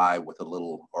gotten by with a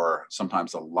little or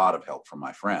sometimes a lot of help from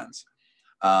my friends.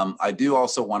 I do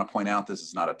also want to point out this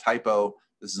is not a typo.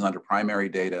 This is under primary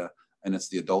data, and it's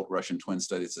the adult Russian twin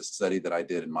study. It's a study that I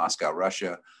did in Moscow,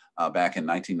 Russia, back in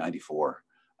 1994.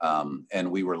 And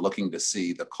we were looking to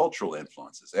see the cultural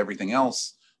influences. Everything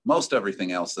else, most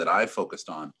everything else that I've focused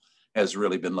on has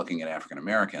really been looking at African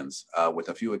Americans, with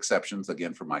a few exceptions,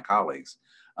 again, from my colleagues.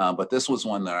 But this was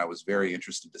one that I was very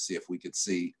interested to see if we could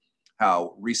see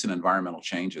how recent environmental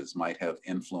changes might have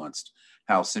influenced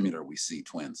how similar we see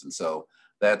twins. And so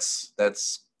that's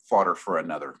fodder for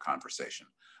another conversation.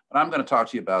 But I'm going to talk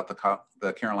to you about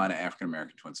the Carolina African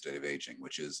American Twin Study of Aging,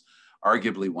 which is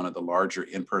arguably one of the larger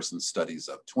in-person studies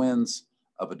of twins,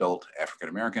 of adult African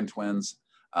American twins.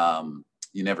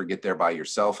 You never get there by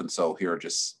yourself. And so here are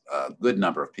just a good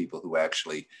number of people who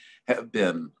actually have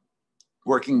been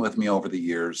working with me over the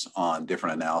years on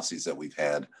different analyses that we've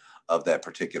had of that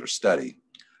particular study.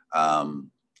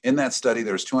 In that study,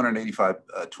 there's 285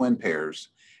 twin pairs.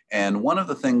 And one of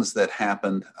the things that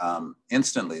happened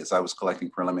instantly as I was collecting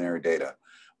preliminary data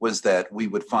was that we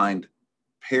would find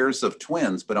pairs of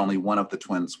twins, but only one of the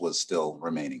twins was still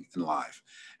remaining alive.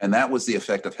 And that was the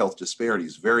effect of health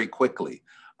disparities very quickly,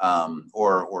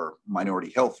 or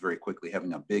minority health very quickly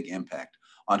having a big impact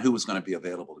on who was going to be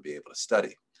available to be able to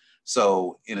study.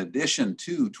 So in addition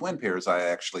to twin pairs, I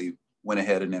actually went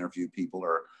ahead and interviewed people,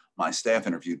 or my staff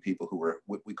interviewed people who were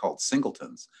what we called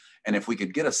singletons. And if we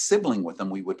could get a sibling with them,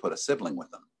 we would put a sibling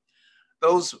with them.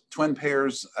 Those twin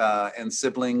pairs and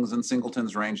siblings and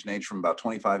singletons ranged in age from about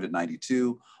 25 to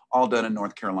 92, all done in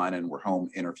North Carolina, and were home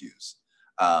interviews.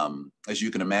 As you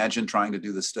can imagine, trying to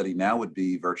do this study now would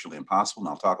be virtually impossible, and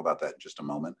I'll talk about that in just a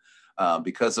moment,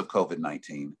 because of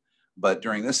COVID-19. But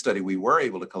during this study, we were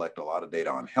able to collect a lot of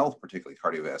data on health, particularly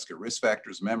cardiovascular risk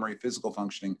factors, memory, physical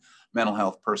functioning, mental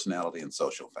health, personality, and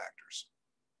social factors.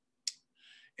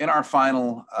 In our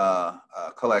final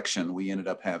collection, we ended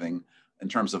up having, in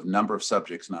terms of number of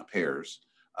subjects, not pairs,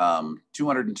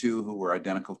 202 who were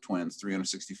identical twins,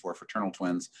 364 fraternal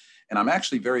twins. And I'm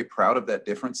actually very proud of that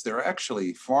difference. There are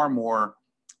actually far more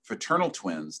fraternal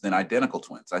twins than identical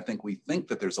twins. I think we think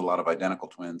that there's a lot of identical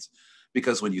twins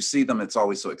because when you see them, it's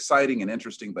always so exciting and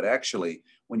interesting. But actually,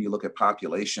 when you look at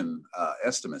population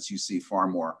estimates, you see far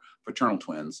more fraternal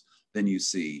twins than you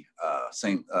see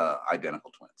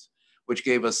identical twins, which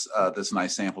gave us this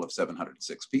nice sample of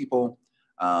 706 people.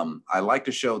 I like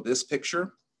to show this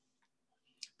picture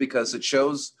because it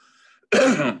shows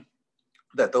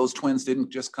that those twins didn't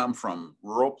just come from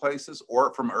rural places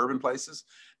or from urban places.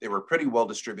 They were pretty well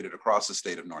distributed across the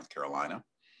state of North Carolina,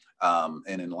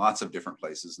 and in lots of different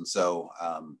places. And so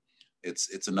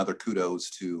it's another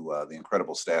kudos to the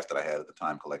incredible staff that I had at the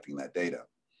time collecting that data.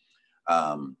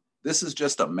 This is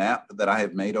just a map that I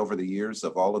have made over the years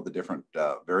of all of the different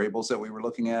variables that we were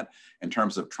looking at in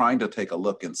terms of trying to take a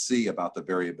look and see about the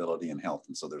variability in health.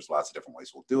 And so there's lots of different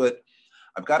ways we'll do it.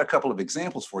 I've got a couple of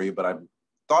examples for you, but I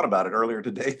thought about it earlier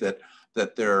today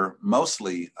that they're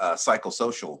mostly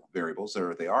psychosocial variables,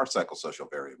 or they are psychosocial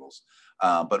variables,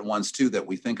 but ones too that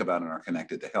we think about and are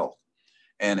connected to health.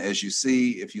 And as you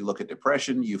see, if you look at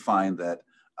depression, you find that,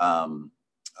 oh,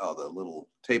 the little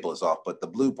table is off, but the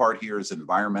blue part here is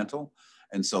environmental.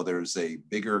 And so there's a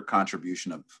bigger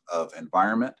contribution of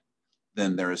environment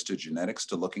than there is to genetics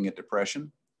to looking at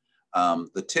depression.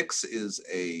 The tics is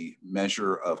a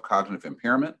measure of cognitive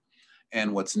impairment.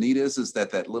 And what's neat is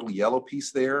that that little yellow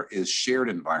piece there is shared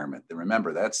environment. And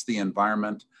remember, that's the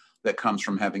environment that comes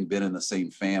from having been in the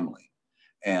same family.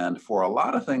 And for a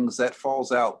lot of things that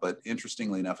falls out, but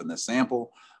interestingly enough in this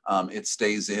sample, it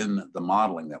stays in the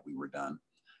modeling that we were done.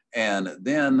 And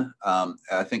then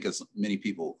I think, as many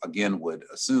people again would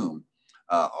assume,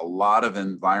 a lot of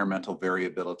environmental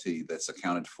variability that's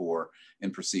accounted for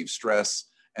in perceived stress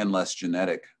and less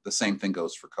genetic. The same thing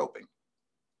goes for coping.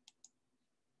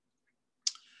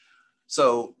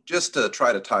 So just to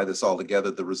try to tie this all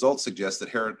together, the results suggest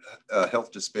that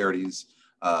health disparities,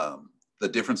 the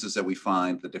differences that we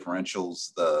find, the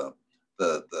differentials, the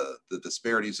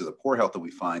disparities or the poor health that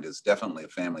we find is definitely a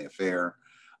family affair.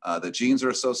 The genes are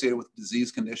associated with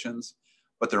disease conditions,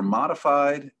 but they're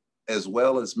modified as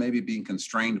well as maybe being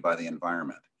constrained by the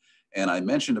environment. And I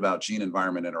mentioned about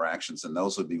gene-environment interactions, and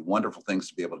those would be wonderful things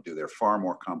to be able to do. They're far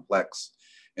more complex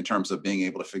in terms of being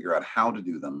able to figure out how to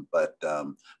do them, but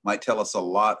might tell us a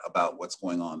lot about what's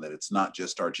going on, that it's not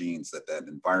just our genes, that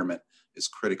environment is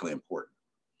critically important.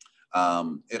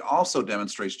 It also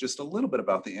demonstrates just a little bit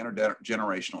about the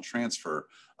intergenerational transfer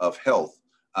of health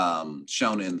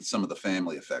shown in some of the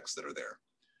family effects that are there.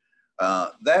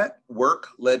 That work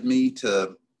led me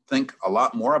to think a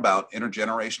lot more about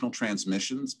intergenerational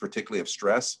transmissions, particularly of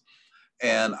stress.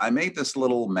 And I made this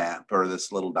little map or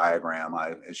this little diagram.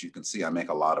 As you can see, I make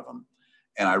a lot of them.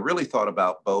 And I really thought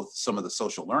about both some of the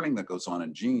social learning that goes on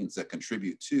in genes that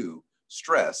contribute to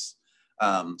stress.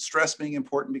 Stress being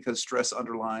important because stress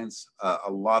underlines a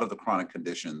lot of the chronic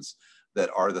conditions that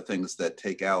are the things that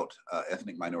take out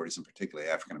ethnic minorities, and particularly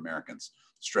African Americans.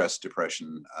 Stress,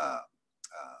 depression,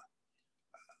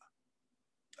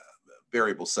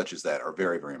 variables such as that are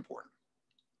very, very important.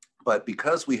 But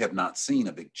because we have not seen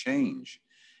a big change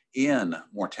in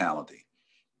mortality,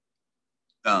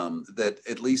 that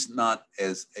at least not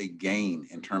as a gain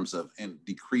in terms of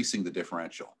decreasing the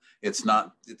differential. It's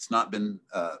not been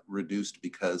reduced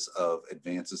because of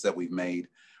advances that we've made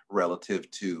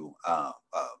relative to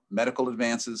medical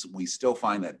advances. We still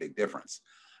find that big difference.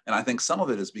 And I think some of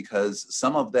it is because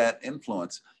some of that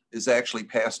influence is actually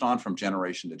passed on from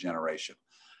generation to generation.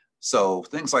 So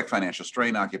things like financial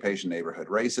strain, occupation, neighborhood,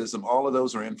 racism, all of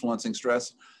those are influencing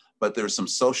stress, but there's some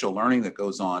social learning that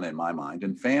goes on in my mind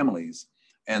in families.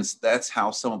 And that's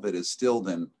how some of it is still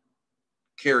then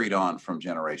carried on from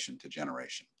generation to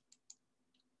generation.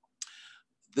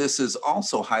 This is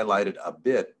also highlighted a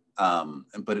bit,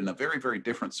 but in a very, very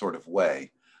different sort of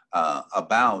way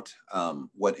about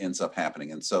what ends up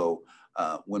happening. And so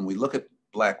when we look at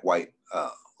Black-white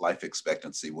life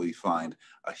expectancy, we find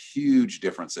a huge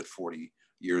difference at 40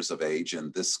 years of age.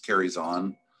 And this carries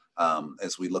on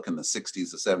as we look in the 60s,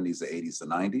 the 70s, the 80s, the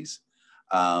 90s.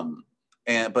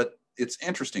 But it's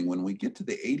interesting, when we get to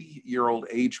the 80-year-old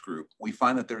age group, we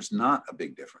find that there's not a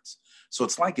big difference. So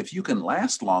it's like if you can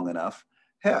last long enough,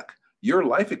 heck, your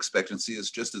life expectancy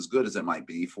is just as good as it might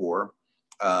be for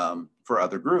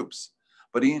other groups.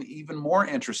 But even more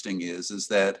interesting is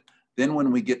that then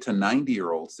when we get to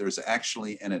 90-year-olds, there's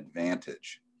actually an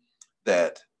advantage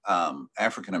that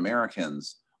African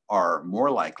Americans are more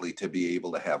likely to be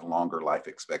able to have longer life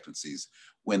expectancies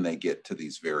when they get to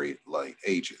these very late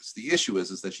ages. The issue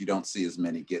is that you don't see as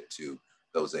many get to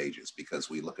those ages because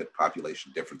we look at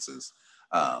population differences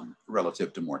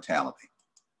relative to mortality.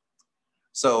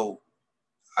 So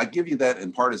I give you that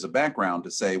in part as a background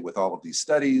to say, with all of these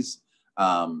studies,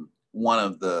 I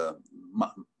want to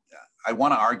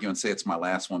argue and say it's my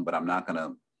last one, but I'm not going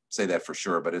to say that for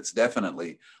sure. But it's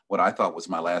definitely what I thought was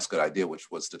my last good idea,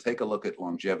 which was to take a look at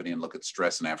longevity and look at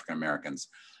stress in African Americans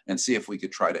and see if we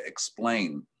could try to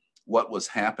explain what was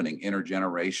happening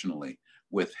intergenerationally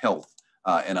with health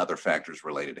and other factors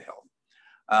related to health.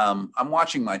 I'm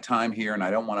watching my time here, and I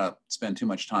don't want to spend too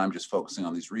much time just focusing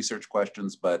on these research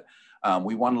questions, but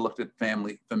we want to look at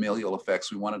familial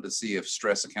effects. We wanted to see if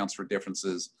stress accounts for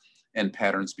differences and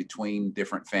patterns between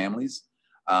different families.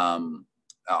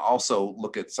 Also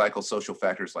look at psychosocial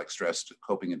factors like stress,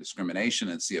 coping, and discrimination,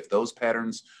 and see if those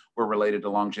patterns were related to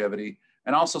longevity,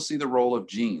 and also see the role of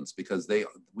genes, because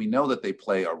we know that they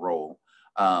play a role.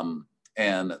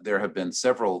 And there have been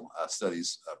several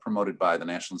studies promoted by the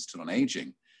National Institute on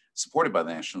Aging, supported by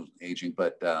the National Aging,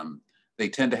 but they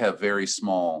tend to have very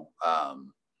small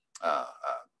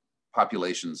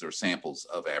populations or samples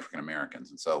of African Americans.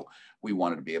 And so we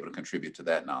wanted to be able to contribute to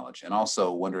that knowledge, and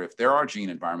also wonder if there are gene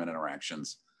environment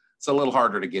interactions. It's a little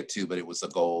harder to get to, but it was a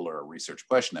goal or a research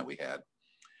question that we had.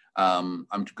 I'm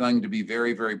going to be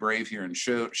very, very brave here and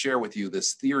share with you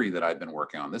this theory that I've been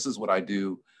working on. This is what I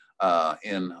do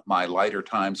in my lighter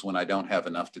times when I don't have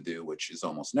enough to do, which is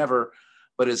almost never,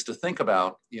 but is to think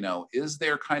about, you know, is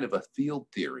there kind of a field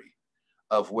theory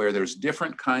of where there's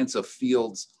different kinds of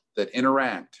fields that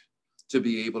interact to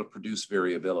be able to produce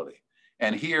variability?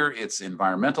 And here it's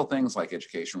environmental things like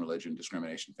education, religion,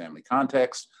 discrimination, family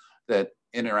context that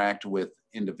interact with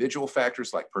individual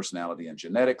factors like personality and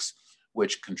genetics,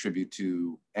 which contribute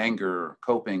to anger,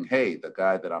 coping, hey, the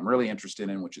guy that I'm really interested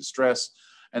in, which is stress,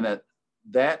 and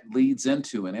that leads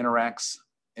into and interacts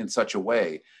in such a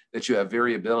way that you have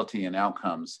variability in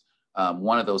outcomes.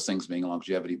 One of those things being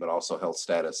longevity, but also health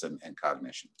status and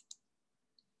cognition.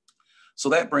 So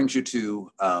that brings you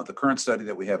to the current study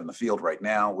that we have in the field right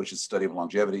now, which is the study of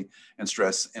longevity and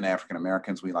stress in African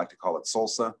Americans. We like to call it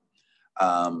SOLSA.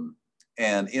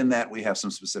 And in that, we have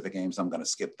some specific aims. I'm going to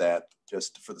skip that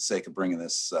just for the sake of bringing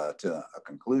this to a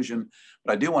conclusion.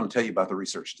 But I do want to tell you about the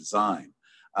research design.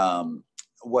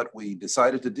 What we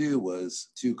decided to do was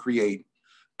to create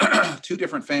two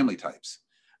different family types.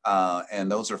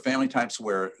 And those are family types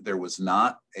where there was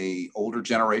not an older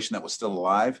generation that was still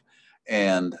alive.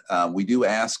 And we do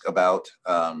ask about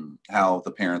how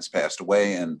the parents passed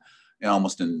away, and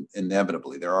almost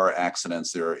inevitably there are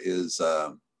accidents. There is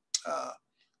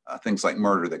things like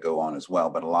murder that go on as well,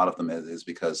 but a lot of them is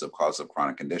because of cause of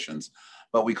chronic conditions.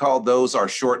 But we call those our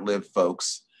short-lived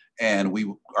folks, and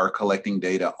we are collecting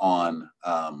data on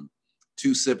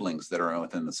two siblings that are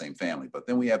within the same family. But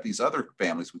then we have these other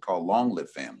families we call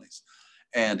long-lived families.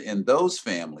 And in those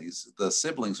families, the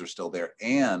siblings are still there,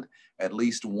 and at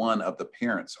least one of the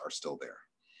parents are still there.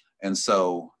 And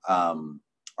so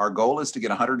our goal is to get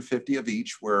 150 of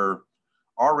each. We're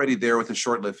already there with the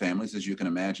short-lived families, as you can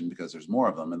imagine, because there's more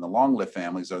of them. And the long-lived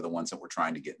families are the ones that we're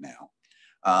trying to get now.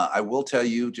 I will tell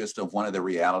you just of one of the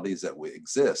realities that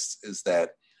exists is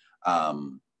that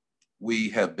we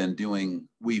had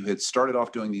started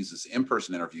off doing these as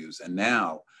in-person interviews, and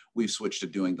now we've switched to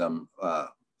doing them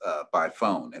by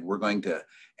phone. And we're going to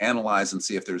analyze and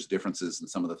see if there's differences in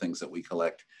some of the things that we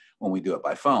collect when we do it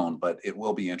by phone, but it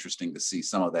will be interesting to see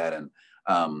some of that. And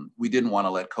we didn't want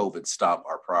to let COVID stop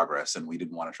our progress, and we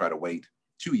didn't want to try to wait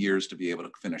 2 years to be able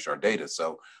to finish our data.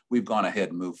 So we've gone ahead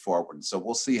and moved forward. And so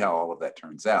we'll see how all of that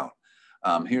turns out.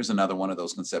 Here's another one of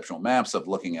those conceptual maps of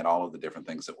looking at all of the different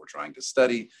things that we're trying to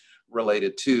study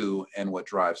related to and what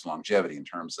drives longevity in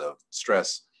terms of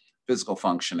stress, physical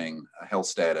functioning, health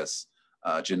status,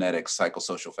 genetics,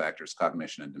 psychosocial factors,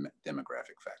 cognition, and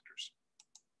demographic factors.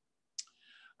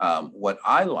 What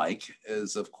I like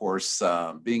is, of course,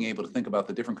 being able to think about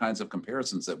the different kinds of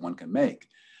comparisons that one can make.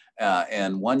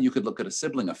 And one, you could look at a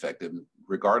sibling effect, and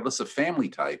regardless of family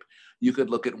type, you could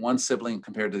look at one sibling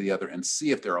compared to the other and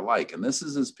see if they're alike. And this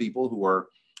is as people who are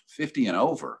 50 and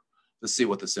over to see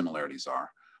what the similarities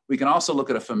are. We can also look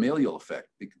at a familial effect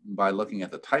by looking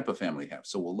at the type of family we have.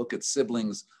 So we'll look at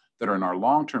siblings that are in our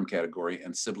long-term category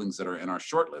and siblings that are in our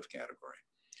short-lived category.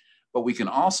 But we can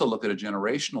also look at a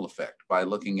generational effect by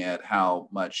looking at how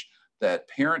much that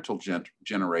parental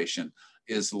generation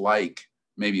is like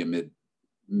maybe a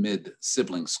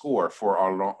mid-sibling score for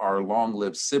our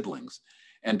long-lived siblings,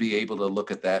 and be able to look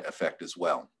at that effect as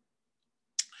well.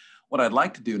 What I'd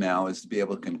like to do now is to be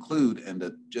able to conclude and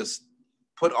to just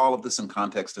put all of this in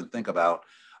context and think about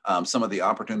some of the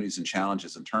opportunities and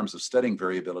challenges in terms of studying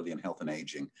variability in health and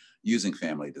aging using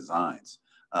family designs.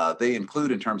 They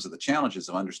include, in terms of the challenges,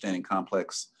 of understanding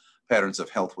complex patterns of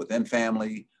health within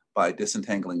family by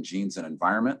disentangling genes and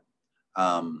environment.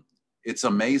 It's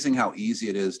amazing how easy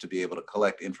it is to be able to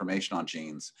collect information on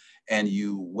genes, and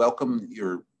you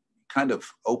kind of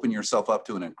open yourself up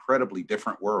to an incredibly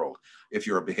different world if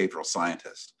you're a behavioral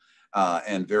scientist,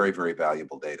 and very, very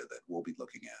valuable data that we'll be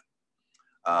looking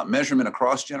at. Measurement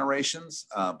across generations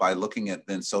by looking at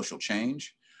then social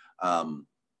change.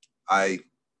 I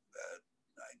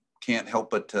can't help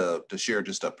but to share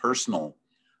just a personal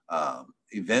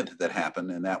event that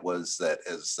happened, and that was that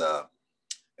as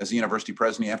a university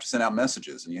president, you have to send out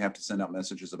messages, and you have to send out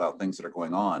messages about things that are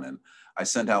going on. And I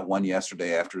sent out one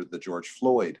yesterday after the George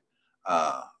Floyd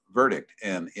verdict,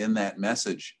 and in that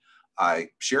message, I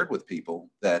shared with people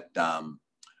that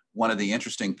one of the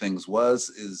interesting things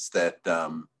is that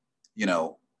you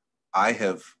know, I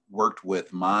have worked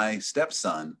with my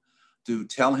stepson to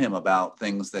tell him about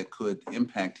things that could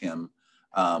impact him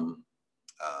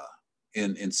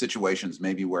in situations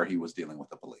maybe where he was dealing with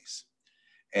the police.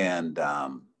 And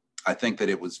I think that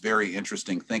it was very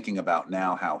interesting thinking about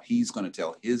now how he's going to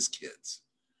tell his kids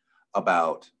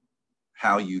about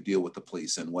how you deal with the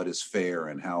police and what is fair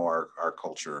and how our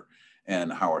culture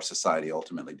and how our society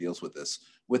ultimately deals with this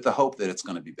with the hope that it's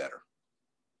going to be better.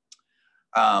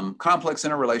 Complex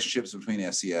interrelationships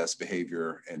between SES,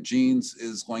 behavior, and genes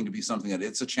is going to be something that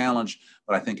it's a challenge,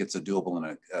 but I think it's a doable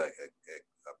and a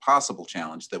possible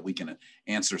challenge that we can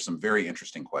answer some very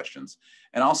interesting questions.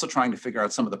 And also trying to figure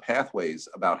out some of the pathways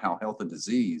about how health and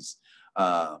disease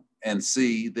and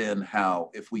see then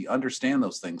how, if we understand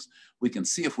those things, we can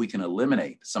see if we can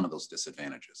eliminate some of those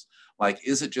disadvantages. Like,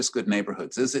 is it just good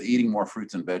neighborhoods? Is it eating more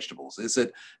fruits and vegetables? Is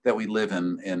it that we live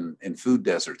in food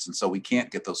deserts and so we can't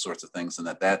get those sorts of things, and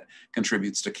that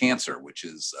contributes to cancer, which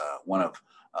is one of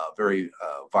very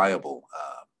viable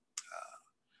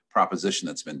proposition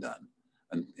that's been done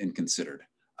and considered.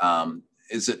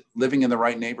 Is it living in the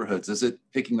right neighborhoods? Is it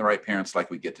picking the right parents like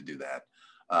we get to do that?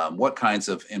 What kinds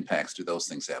of impacts do those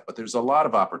things have? But there's a lot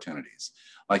of opportunities,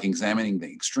 like examining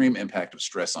the extreme impact of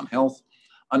stress on health,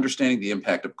 understanding the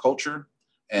impact of culture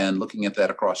and looking at that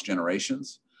across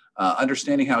generations,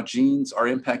 understanding how genes are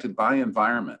impacted by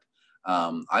environment.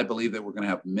 I believe that we're going to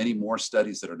have many more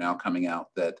studies that are now coming out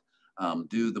that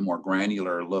do the more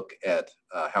granular look at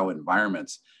how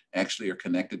environments actually are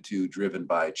connected to, driven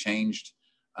by change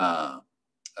the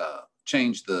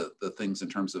things in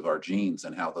terms of our genes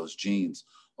and how those genes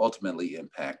ultimately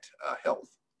impact health.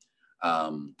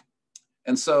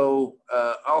 And so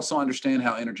also understand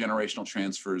how intergenerational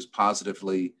transfers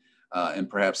positively and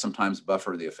perhaps sometimes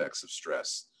buffer the effects of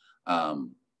stress.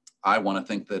 I want to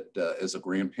think that as a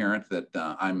grandparent that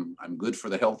I'm good for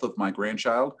the health of my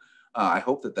grandchild. I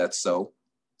hope that that's so,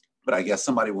 but I guess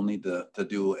somebody will need to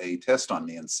do a test on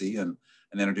me and see, and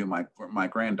interview my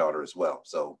granddaughter as well.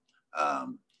 So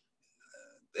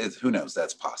who knows,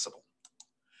 that's possible.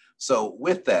 So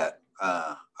with that,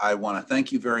 I want to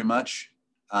thank you very much.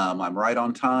 I'm right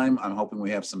on time. I'm hoping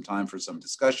we have some time for some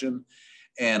discussion.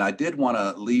 And I did want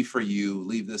to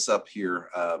leave this up here.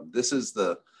 This is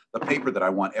the paper that I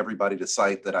want everybody to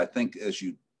cite, that I think as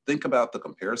you think about the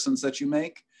comparisons that you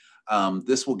make,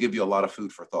 this will give you a lot of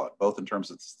food for thought, both in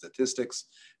terms of statistics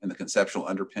and the conceptual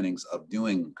underpinnings of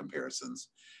doing comparisons.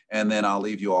 And then I'll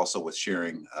leave you also with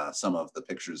sharing some of the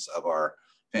pictures of our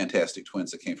fantastic twins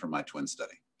that came from my twin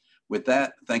study. With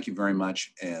that, thank you very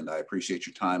much, and I appreciate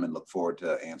your time and look forward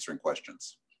to answering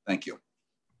questions. Thank you.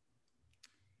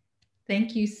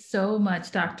 Thank you so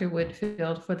much, Dr.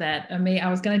 Whitfield, for that. I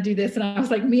was going to do this, and I was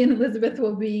like, me and Elizabeth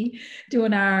will be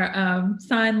doing our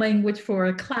sign language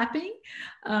for clapping,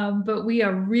 but we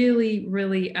are really,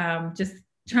 really just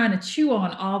trying to chew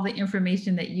on all the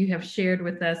information that you have shared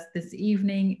with us this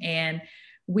evening. And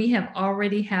we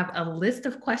already have a list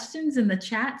of questions in the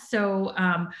chat. So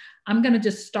I'm going to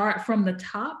just start from the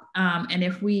top. And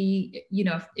if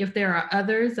if there are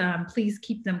others, please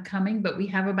keep them coming. But we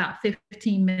have about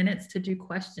 15 minutes to do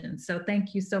questions. So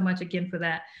thank you so much again for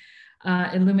that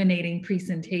illuminating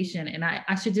presentation. And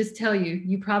I should just tell you,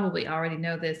 you probably already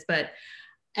know this, but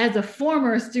as a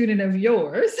former student of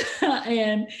yours,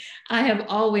 and I have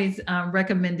always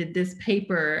recommended this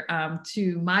paper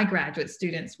to my graduate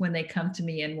students when they come to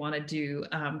me and want to do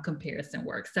comparison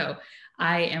work. So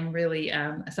I am really,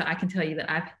 so I can tell you that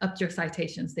I've upped your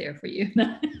citations there for you.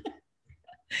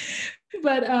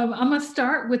 But I'm going to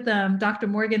start with Dr.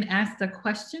 Morgan asked a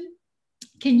question.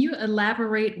 Can you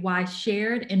elaborate why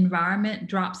shared environment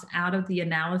drops out of the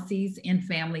analyses in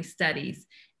family studies,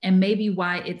 and maybe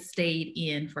why it stayed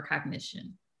in for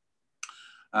cognition?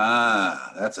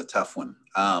 That's a tough one.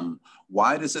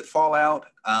 Why does it fall out?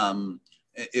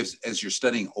 As you're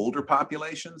studying older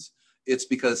populations, it's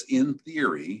because in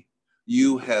theory,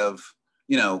 you have,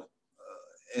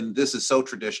 and this is so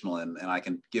traditional, and I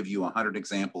can give you 100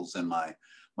 examples in my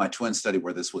twin study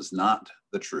where this was not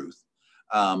the truth.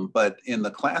 But in the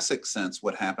classic sense,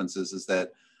 what happens is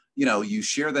that you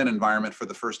share that environment for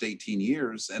the first 18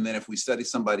 years. And then if we study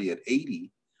somebody at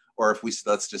 80, or if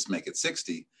let's just make it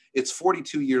 60, it's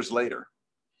 42 years later.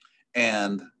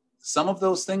 And some of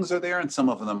those things are there and some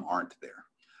of them aren't there.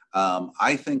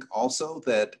 I think also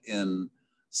that in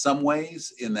some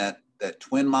ways in that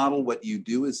twin model, what you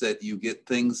do is that you get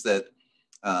things that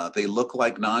they look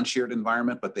like non-shared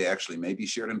environment, but they actually may be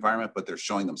shared environment, but they're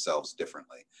showing themselves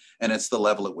differently. And it's the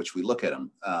level at which we look at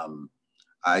them.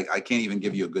 I can't even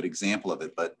give you a good example of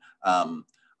it, but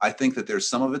I think that there's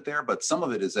some of it there, but some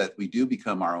of it is that we do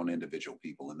become our own individual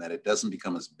people, and that it doesn't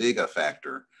become as big a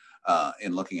factor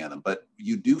in looking at them. But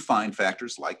you do find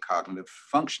factors like cognitive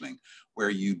functioning,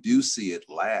 where you do see it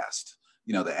last.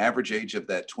 The average age of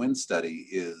that twin study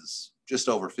is just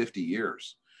over 50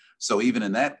 years. So even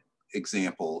in that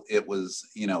example, it was,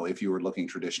 if you were looking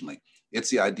traditionally, it's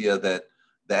the idea that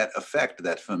effect,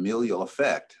 that familial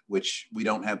effect, which we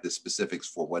don't have the specifics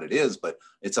for what it is, but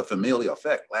it's a familial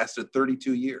effect, lasted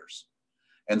 32 years.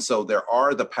 And so there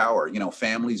are the power,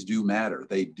 families do matter.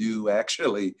 They do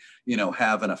actually,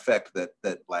 have an effect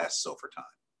that lasts over time.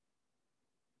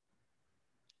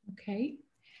 Okay.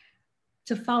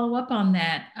 To follow up on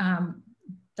that,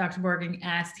 Dr. Bergen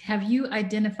asked, have you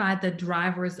identified the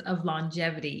drivers of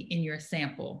longevity in your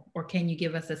sample, or can you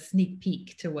give us a sneak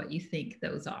peek to what you think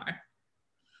those are?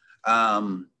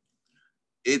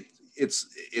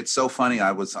 It's so funny.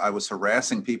 I was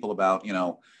harassing people about,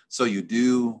 so you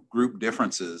do group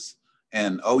differences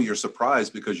and, oh, you're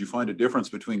surprised because you find a difference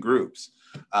between groups.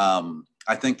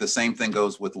 I think the same thing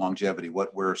goes with longevity.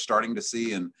 What we're starting to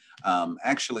see, and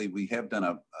actually we have done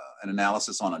an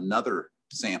analysis on another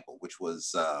sample, which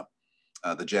was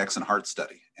the Jackson Heart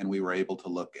Study, and we were able to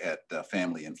look at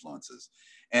family influences.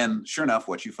 And sure enough,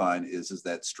 what you find is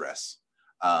that stress.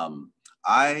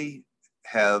 I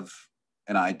have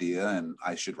an idea, and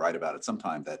I should write about it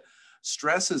sometime, that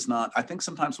stress is not, I think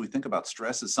sometimes we think about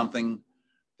stress as something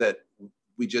that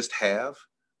we just have.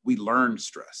 We learn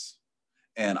stress.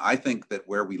 And I think that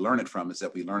where we learn it from is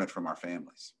that we learn it from our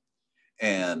families.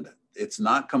 And it's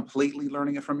not completely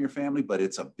learning it from your family, but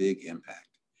it's a big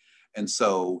impact. And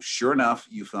so sure enough,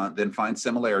 you then find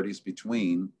similarities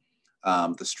between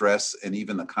the stress and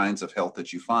even the kinds of health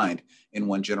that you find in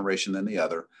one generation than the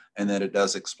other. And then it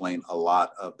does explain a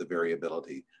lot of the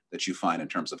variability that you find in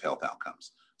terms of health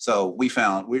outcomes. So we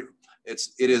found, it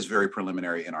is very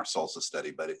preliminary in our SALSA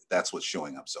study, but that's what's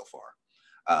showing up so far.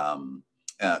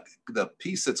 The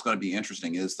piece that's going to be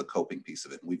interesting is the coping piece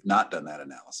of it. We've not done that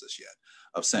analysis yet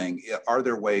of saying, are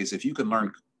there ways, if you can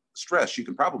learn stress, you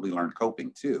can probably learn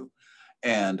coping too.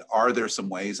 And are there some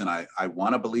ways, and I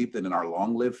want to believe that in our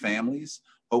long-lived families,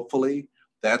 hopefully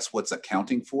that's what's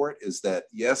accounting for it, is that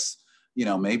yes,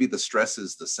 maybe the stress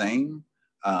is the same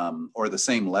or the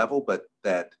same level, but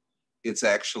that it's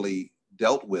actually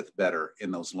dealt with better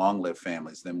in those long-lived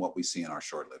families than what we see in our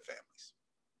short-lived families.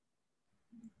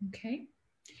 Okay,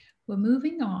 well,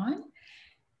 moving on.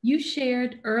 You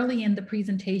shared early in the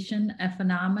presentation a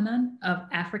phenomenon of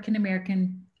African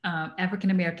Americans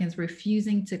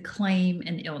refusing to claim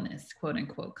an illness, quote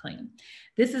unquote claim.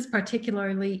 This is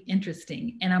particularly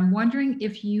interesting, and I'm wondering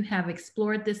if you have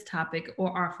explored this topic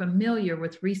or are familiar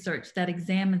with research that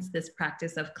examines this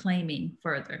practice of claiming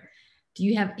further. Do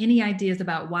you have any ideas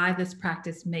about why this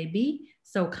practice may be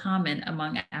so common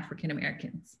among African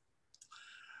Americans?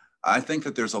 I think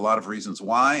that there's a lot of reasons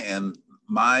why, and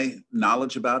my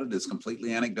knowledge about it is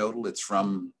completely anecdotal. It's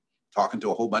from talking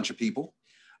to a whole bunch of people.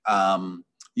 Some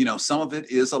of it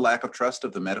is a lack of trust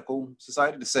of the medical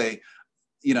society to say,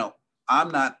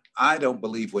 I don't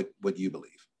believe what you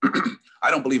believe.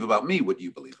 I don't believe about me what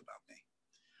you believe about me.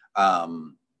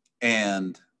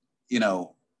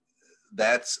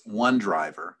 That's one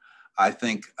driver. I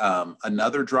think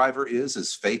another driver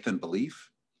is faith and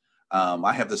belief.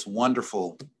 I have this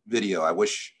wonderful video. I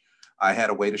wish I had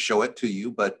a way to show it to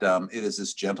you, but it is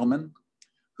this gentleman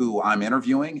who I'm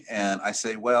interviewing, and I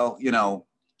say, well,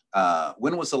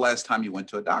 when was the last time you went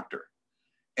to a doctor?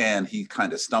 And he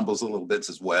kind of stumbles a little bit,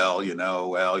 says, well, you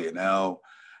know.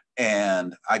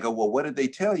 And I go, well, what did they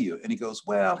tell you? And he goes,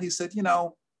 well, he said,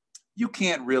 you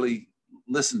can't really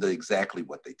listen to exactly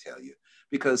what they tell you,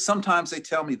 because sometimes they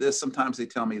tell me this, sometimes they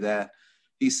tell me that.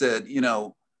 He said,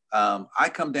 I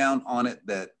come down on it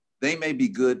that they may be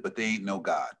good, but they ain't no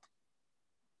God.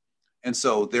 And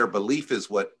so their belief is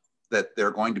that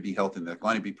they're going to be healthy and they're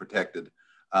going to be protected,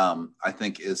 I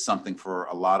think is something for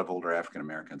a lot of older African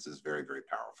Americans is very, very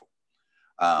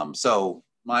powerful. So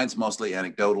mine's mostly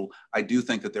anecdotal. I do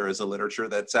think that there is a literature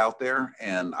that's out there,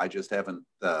 and I just haven't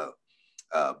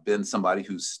been somebody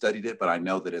who's studied it, but I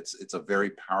know that it's a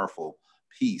very powerful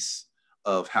piece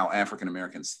of how African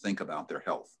Americans think about their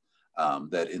health.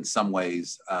 That in some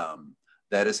ways,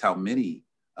 that is how many,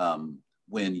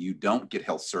 when you don't get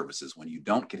health services, when you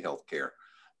don't get health care,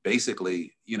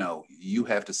 basically, you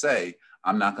have to say,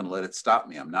 I'm not going to let it stop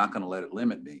me. I'm not going to let it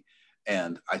limit me.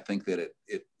 And I think that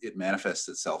it manifests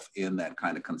itself in that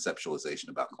kind of conceptualization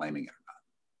about claiming it or not.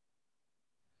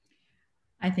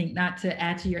 I think, not to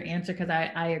add to your answer, because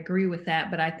I agree with that,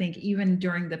 but I think even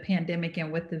during the pandemic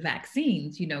and with the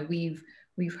vaccines, we've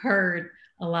heard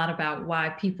a lot about why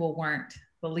people weren't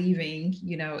believing,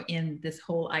 in this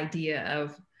whole idea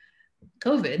of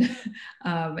COVID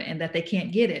and that they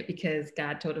can't get it because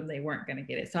God told them they weren't going to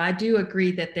get it. So I do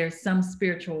agree that there's some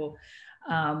spiritual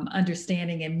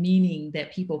understanding and meaning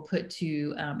that people put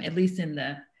to, at least in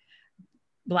the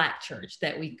Black church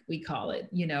that we call it,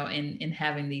 in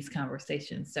having these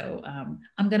conversations. So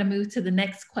I'm going to move to the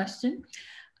next question.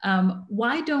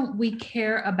 Why don't we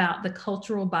care about the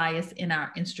cultural bias in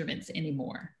our instruments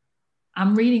anymore?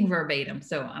 I'm reading verbatim,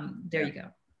 so there you go.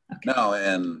 Okay. No,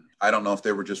 and I don't know if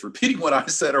they were just repeating what I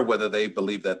said or whether they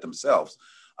believe that themselves.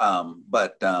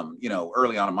 You know,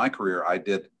 early on in my career, I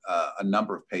did a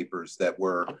number of papers that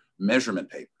were measurement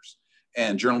papers,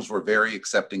 and journals were very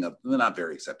accepting of, not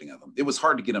very accepting of them. It was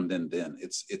hard to get them then.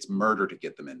 It's murder to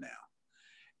get them in now.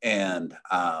 And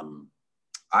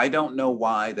I don't know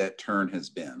why that turn has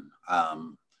been.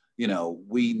 You know,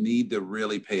 we need to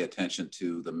really pay attention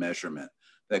to the measurement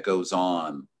that goes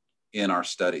on in our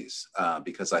studies,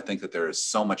 because I think that there is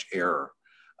so much error,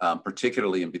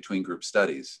 particularly in between group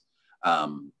studies,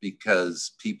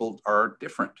 because people are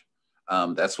different.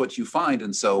 That's what you find.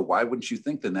 And so why wouldn't you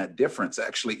think then that difference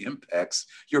actually impacts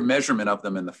your measurement of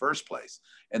them in the first place,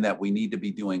 and that we need to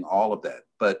be doing all of that?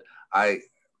 But I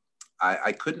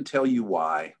couldn't tell you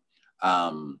why.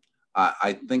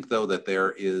 I think, though, that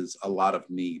there is a lot of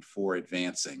need for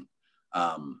advancing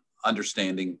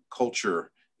understanding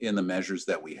culture in the measures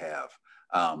that we have.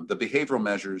 The behavioral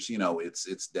measures, you know,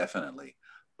 it's definitely,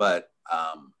 but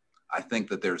I think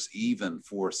that there's even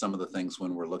for some of the things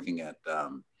when we're looking at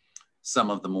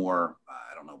some of the more,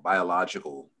 I don't know,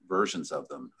 biological versions of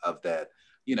them, of that,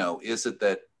 you know, is it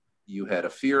that you had a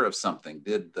fear of something?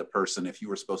 Did the person, if you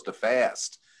were supposed to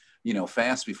fast, you know,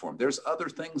 fast before them? There's other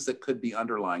things that could be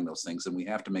underlying those things, and we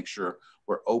have to make sure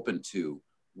we're open to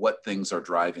what things are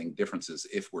driving differences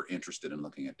if we're interested in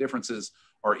looking at differences,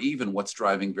 or even what's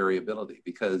driving variability,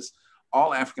 because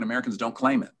all African Americans don't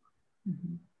claim it.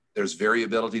 Mm-hmm. There's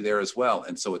variability there as well.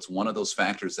 And so it's one of those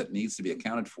factors that needs to be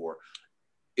accounted for.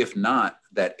 If not,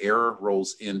 that error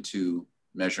rolls into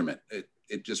measurement.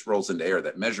 It just rolls into error.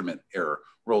 That measurement error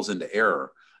rolls into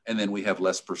error. And then we have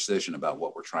less precision about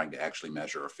what we're trying to actually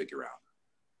measure or figure out.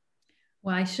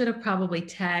 Well, I should have probably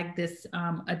tagged this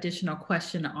additional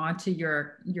question onto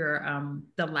your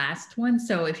the last one.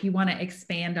 So if you want to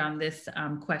expand on this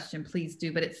question, please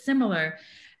do. But it's similar.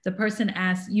 The person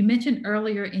asked, you mentioned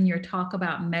earlier in your talk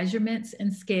about measurements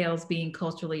and scales being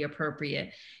culturally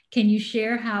appropriate. Can you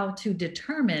share how to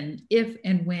determine if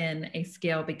and when a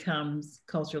scale becomes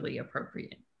culturally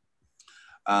appropriate?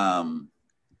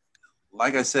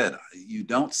 Like I said, you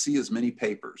don't see as many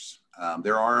papers.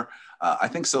 There are, I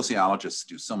think sociologists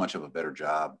do so much of a better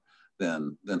job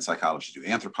than psychologists do.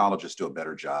 Anthropologists do a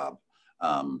better job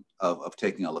of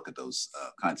taking a look at those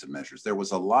kinds of measures. There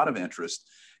was a lot of interest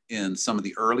in some of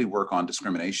the early work on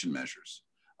discrimination measures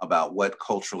about what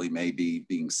culturally may be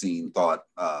being seen, thought,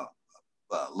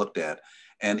 looked at,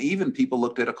 and even people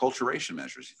looked at acculturation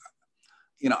measures.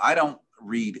 You know, I don't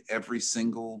read every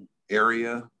single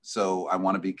area, so I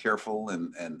want to be careful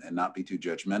and not be too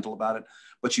judgmental about it,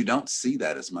 but you don't see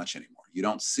that as much anymore. You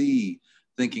don't see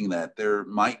thinking that there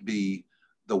might be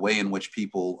the way in which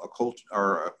people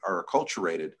are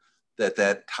acculturated,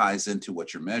 that ties into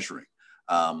what you're measuring.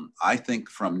 I think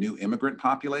from new immigrant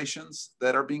populations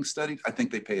that are being studied, I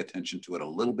think they pay attention to it a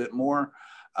little bit more,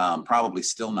 probably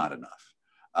still not enough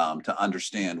to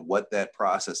understand what that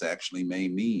process actually may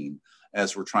mean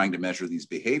as we're trying to measure these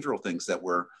behavioral things that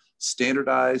were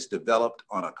standardized, developed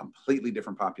on a completely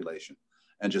different population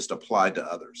and just applied to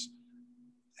others.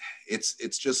 It's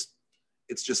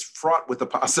just fraught with the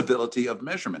possibility of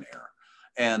measurement error.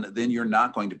 And then you're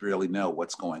not going to really know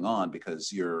what's going on, because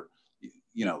the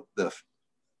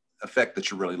effect that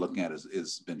you're really looking at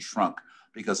is been shrunk,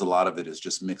 because a lot of it is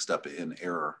just mixed up in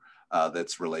error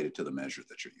that's related to the measure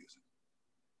that you're using.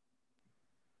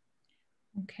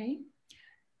 Okay,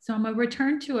 so I'm gonna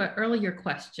return to an earlier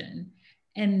question,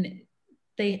 and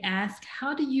they ask,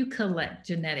 how do you collect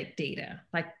genetic data?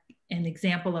 Like an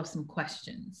example of some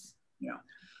questions. Yeah,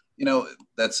 you know,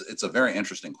 it's a very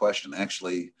interesting question,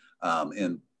 actually.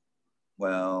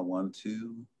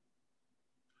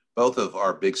 Both of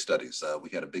our big studies, we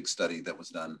had a big study that was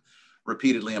done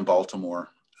repeatedly in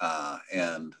Baltimore,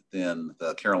 and then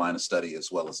the Carolina study,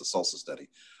 as well as the Tulsa study.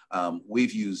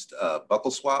 We've used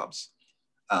buccal swabs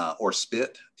or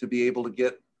spit to be able to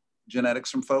get genetics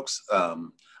from folks.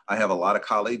 I have a lot of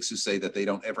colleagues who say that they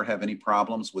don't ever have any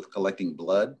problems with collecting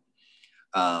blood.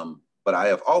 But I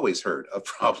have always heard of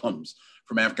problems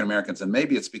from African Americans, and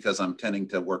maybe it's because I'm tending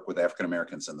to work with African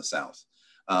Americans in the South.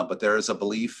 But there is a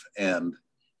belief, and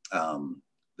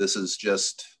this is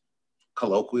just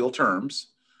colloquial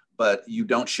terms, but you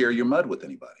don't share your mud with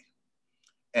anybody.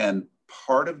 And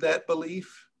part of that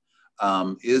belief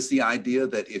is the idea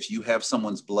that if you have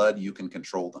someone's blood, you can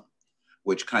control them,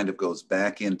 which kind of goes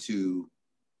back into,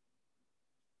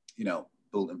 you know,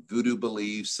 voodoo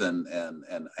beliefs and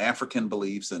African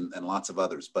beliefs and lots of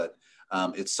others. But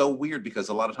it's so weird because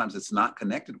a lot of times it's not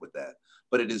connected with that,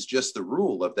 but it is just the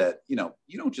rule of that, you know,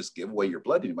 you don't just give away your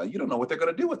blood to anybody. You don't know what they're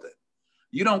going to do with it.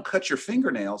 You don't cut your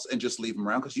fingernails and just leave them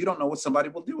around because you don't know what somebody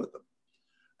will do with them.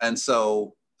 And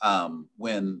so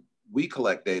when we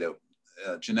collect data,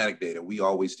 genetic data, we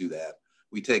always do that.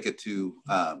 We take it to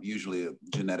usually a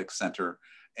genetic center,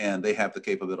 and they have the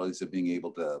capabilities of being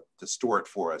able to store it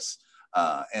for us.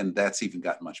 And that's even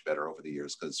gotten much better over the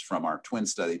years, because from our twin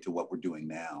study to what we're doing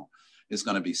now is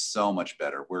going to be so much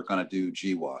better. We're going to do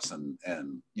GWAS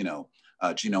and you know,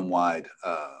 genome-wide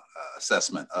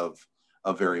assessment of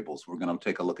variables. We're going to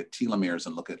take a look at telomeres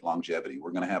and look at longevity.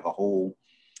 We're going to have a whole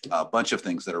bunch of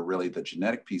things that are really the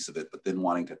genetic piece of it, but then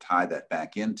wanting to tie that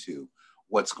back into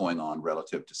what's going on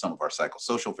relative to some of our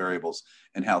psychosocial variables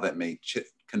and how that may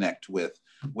connect with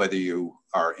whether you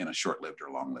are in a short-lived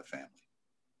or long-lived family.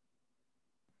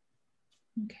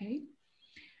 Okay.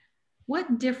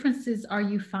 What differences are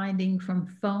you finding from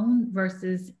phone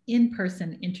versus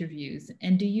in-person interviews?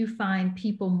 And do you find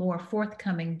people more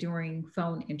forthcoming during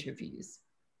phone interviews?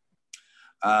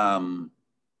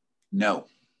 No.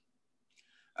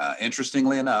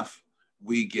 Interestingly enough,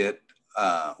 we get,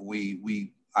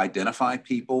 we identify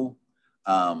people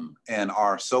and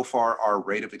so far our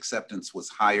rate of acceptance was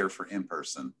higher for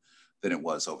in-person than it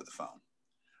was over the phone.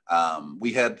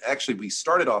 We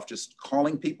started off just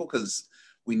calling people because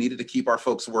we needed to keep our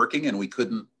folks working, and we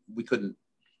couldn't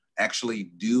actually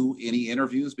do any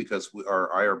interviews because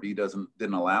our IRB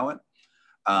didn't allow it.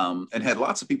 And had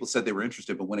lots of people said they were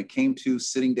interested, but when it came to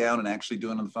sitting down and actually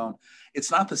doing it on the phone, it's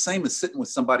not the same as sitting with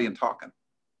somebody and talking.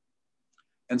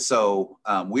 And so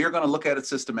we are going to look at it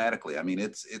systematically. I mean,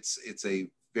 it's a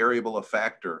variable, a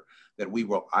factor that we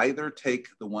will either take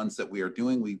the ones that we are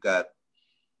doing. We've got,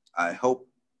 I hope,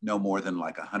 no more than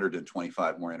like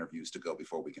 125 more interviews to go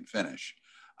before we can finish.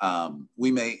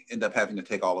 We may end up having to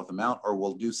take all of them out, or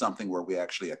we'll do something where we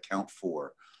actually account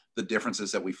for the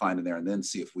differences that we find in there and then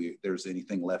see if there's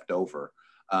anything left over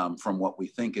from what we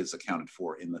think is accounted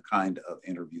for in the kind of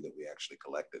interview that we actually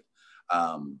collected.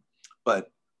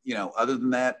 But, you know, other than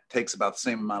that, takes about the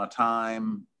same amount of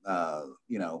time.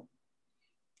 You know,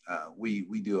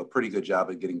 we do a pretty good job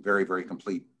at getting very, very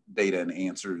complete data and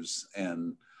answers,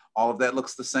 and all of that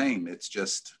looks the same. It's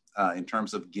just in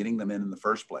terms of getting them in the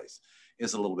first place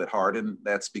is a little bit hard, and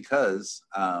that's because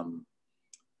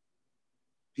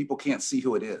people can't see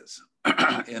who it is.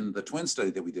 In the twin study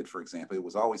that we did, for example, it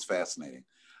was always fascinating.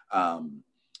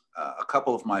 A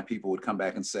couple of my people would come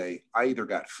back and say, I either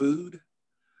got food,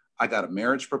 I got a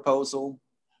marriage proposal,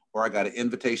 or I got an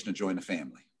invitation to join a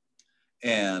family.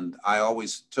 And I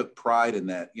always took pride in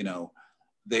that, you know,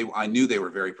 I knew they were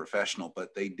very professional,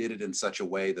 but they did it in such a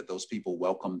way that those people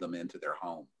welcomed them into their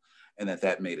home, and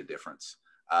that made a difference.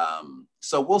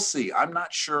 So we'll see. I'm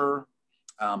not sure.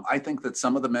 I think that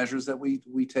some of the measures that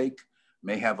we take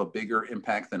may have a bigger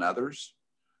impact than others,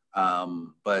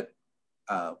 but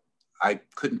I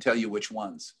couldn't tell you which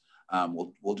ones.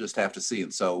 We'll just have to see.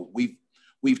 And so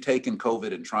we've taken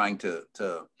COVID and trying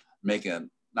to make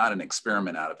not an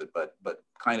experiment out of it, but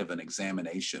kind of an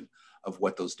examination of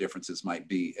what those differences might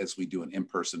be as we do an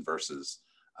in-person versus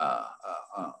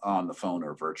on the phone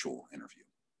or virtual interview.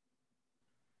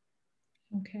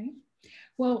 Okay.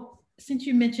 Well, since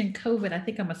you mentioned COVID, I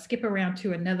think I'm gonna skip around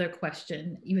to another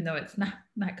question, even though it's not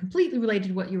completely related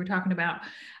to what you were talking about.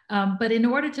 But in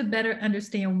order to better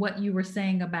understand what you were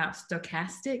saying about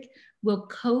stochastic, will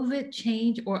COVID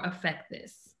change or affect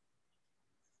this?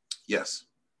 Yes.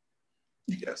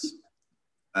 Yes.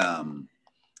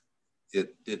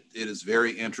 It is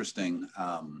very interesting.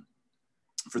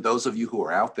 For those of you who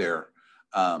are out there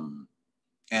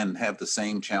and have the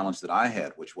same challenge that I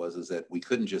had, which is that we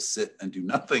couldn't just sit and do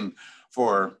nothing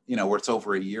for, you know, where it's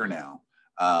over a year now.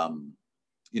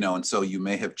 You know, and so you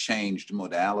may have changed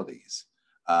modalities.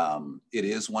 It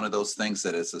is one of those things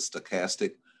that is a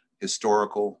stochastic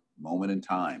historical moment in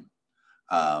time.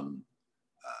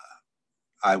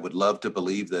 I would love to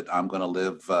believe that I'm going to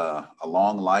live a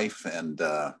long life, and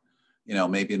you know,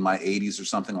 maybe in my 80s or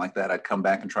something like that, I'd come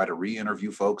back and try to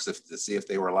re-interview folks to see if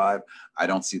they were alive. I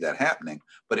don't see that happening.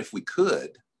 But if we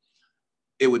could,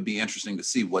 it would be interesting to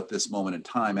see what this moment in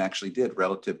time actually did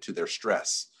relative to their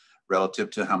stress, relative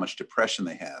to how much depression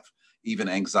they have, even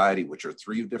anxiety, which are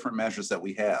 3 different measures that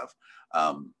we have.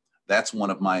 That's one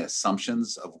of my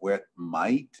assumptions of what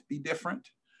might be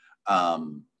different.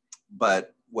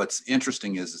 But what's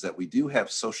interesting is that we do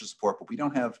have social support, but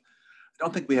I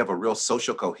don't think we have a real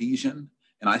social cohesion.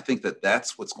 And I think that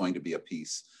that's what's going to be a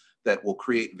piece that will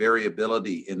create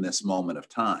variability in this moment of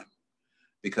time.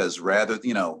 Because rather,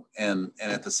 you know, and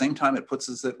at the same time, it puts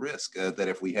us at risk that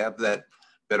if we have that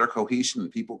better cohesion and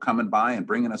people coming by and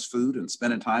bringing us food and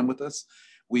spending time with us,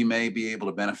 we may be able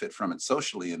to benefit from it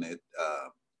socially, and it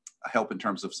help in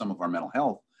terms of some of our mental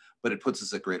health, but it puts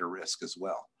us at greater risk as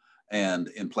well. And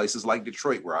in places like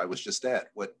Detroit, where I was just at,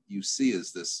 what you see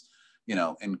is this,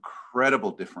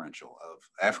 incredible differential of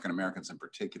African Americans in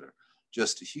particular,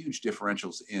 just huge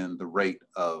differentials in the rate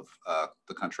of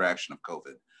the contraction of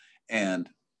COVID. And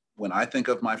when I think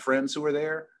of my friends who are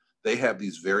there, they have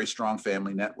these very strong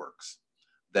family networks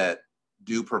that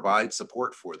do provide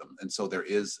support for them. And so there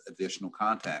is additional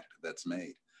contact that's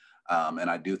made. And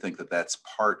I do think that that's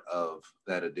part of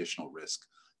that additional risk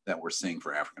that we're seeing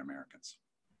for African Americans.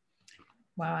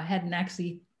 Wow, I hadn't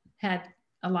actually had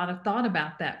a lot of thought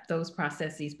about those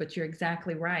processes, but you're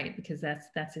exactly right, because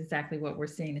that's exactly what we're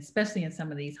seeing, especially in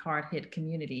some of these hard hit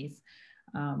communities,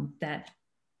 that's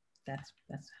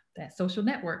that social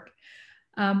network.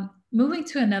 Moving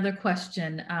to another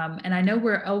question, and I know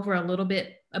we're over a little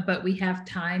bit, but we have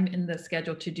time in the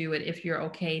schedule to do it if you're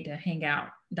okay to hang out,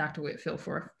 Dr. Whitfield,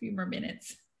 for a few more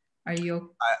minutes. Are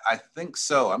you? I think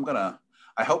so.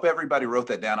 I hope everybody wrote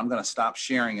that down. I'm gonna stop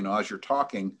sharing, as you're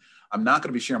talking. I'm not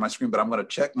gonna be sharing my screen, but I'm gonna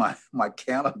check my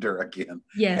calendar again.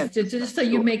 Yes, just so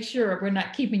you make sure we're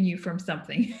not keeping you from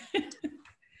something.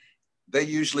 They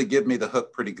usually give me the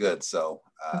hook pretty good, so.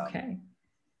 Okay.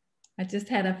 I just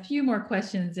had a few more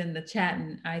questions in the chat,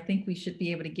 and I think we should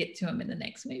be able to get to them in the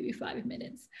next maybe 5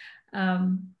 minutes. Let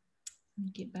me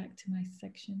get back to my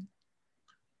section.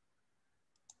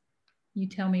 You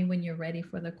tell me when you're ready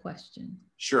for the question.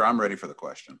 Sure, I'm ready for the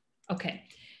question. Okay.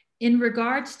 In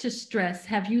regards to stress,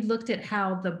 have you looked at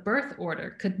how the birth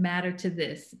order could matter to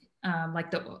this?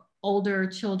 Like the older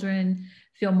children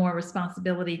feel more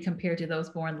responsibility compared to those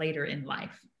born later in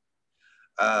life?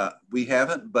 We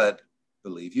haven't, but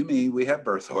believe you me, we have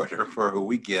birth order for who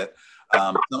we get.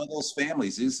 Some of those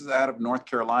families, this is out of North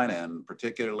Carolina, and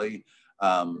particularly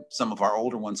some of our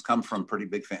older ones come from pretty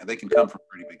big families. They can come from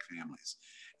pretty big families.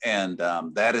 And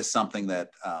that is something that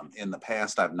in the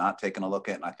past I've not taken a look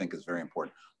at, and I think is very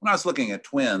important. When I was looking at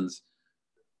twins,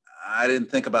 I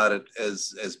didn't think about it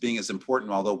as being as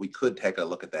important, although we could take a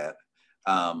look at that.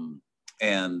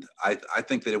 And I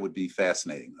think that it would be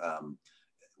fascinating.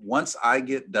 Once I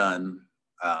get done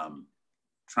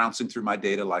trouncing through my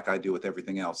data like I do with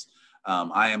everything else,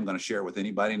 I am going to share it with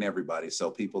anybody and everybody.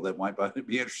 So people that might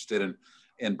be interested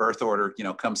in birth order,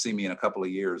 come see me in a couple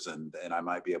of years, and I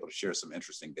might be able to share some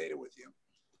interesting data with you.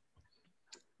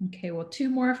 Okay, well, 2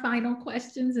 more final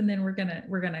questions, and then we're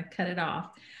gonna cut it off.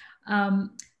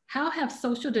 How have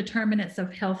social determinants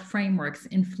of health frameworks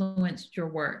influenced your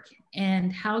work,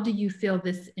 and how do you feel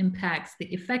this impacts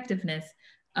the effectiveness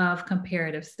of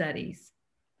comparative studies?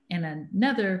 And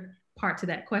another part to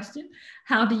that question,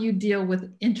 how do you deal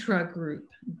with intra-group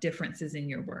differences in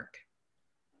your work?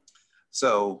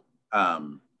 So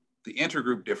the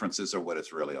intergroup differences are what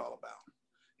it's really all about.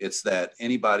 It's that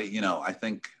anybody, I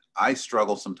think I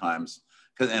struggle sometimes,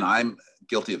 and I'm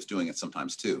guilty of doing it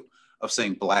sometimes too, of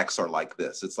saying Blacks are like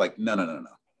this. It's like, no.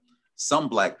 Some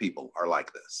Black people are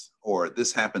like this, or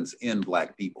this happens in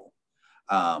Black people.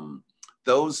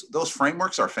 Those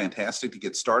frameworks are fantastic to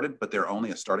get started, but they're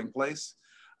only a starting place.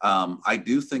 I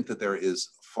do think that there is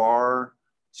far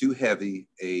too heavy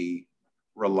a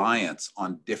reliance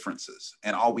on differences,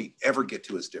 and all we ever get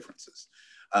to is differences.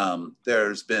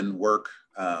 There's been work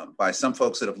by some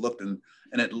folks that have looked and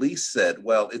at least said,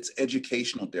 well, it's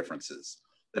educational differences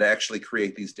that actually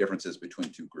create these differences between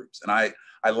two groups. And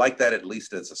I like that at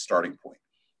least as a starting point.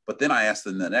 But then I asked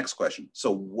them the next question,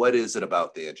 so what is it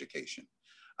about the education?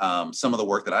 Some of the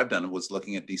work that I've done was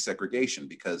looking at desegregation,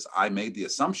 because I made the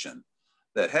assumption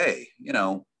that, hey,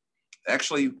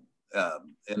 actually,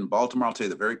 in Baltimore, I'll tell you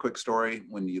the very quick story.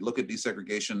 When you look at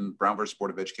desegregation, Brown versus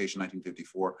Board of Education,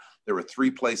 1954, there were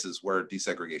 3 places where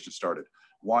desegregation started: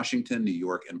 Washington, New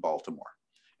York, and Baltimore.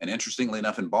 And interestingly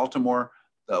enough, in Baltimore,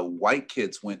 the white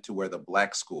kids went to where the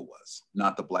Black school was,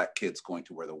 not the Black kids going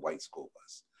to where the white school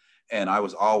was. And I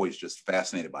was always just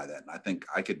fascinated by that. And I think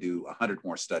I could do 100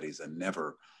 more studies and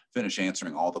never finish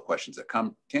answering all the questions that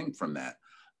came from that.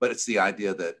 But it's the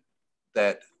idea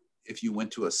that if you went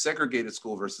to a segregated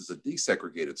school versus a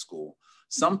desegregated school,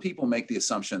 some people make the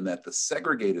assumption that the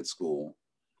segregated school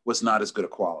was not as good a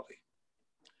quality.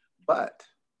 But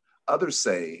others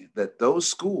say that those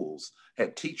schools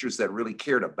had teachers that really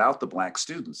cared about the Black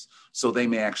students, so they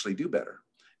may actually do better.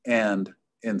 And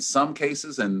in some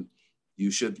cases, and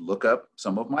you should look up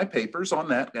some of my papers on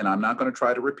that, and I'm not going to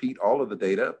try to repeat all of the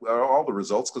data or all the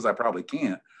results, because I probably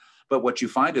can't. But what you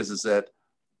find is that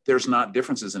there's not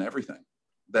differences in everything.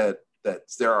 That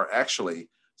there are actually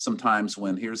some times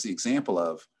when, here's the example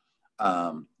of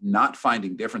not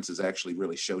finding differences actually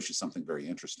really shows you something very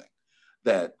interesting.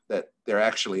 That there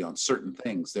actually, on certain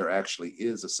things, there actually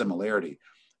is a similarity,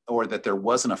 or that there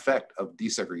was an effect of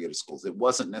desegregated schools. It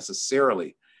wasn't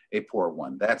necessarily a poor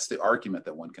one. That's the argument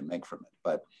that one can make from it.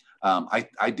 But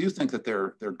I do think that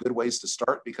they're good ways to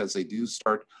start, because they do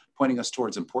start pointing us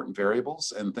towards important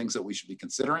variables and things that we should be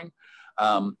considering.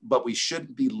 But we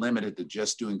shouldn't be limited to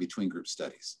just doing between group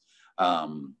studies.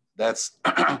 That's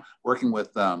working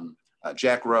with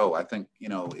Jack Rowe. I think,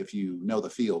 if you know the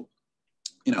field,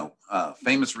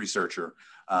 famous researcher,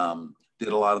 did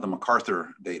a lot of the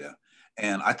MacArthur data.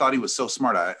 And I thought he was so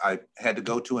smart. I had to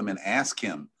go to him and ask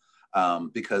him,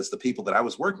 because the people that I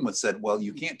was working with said, well,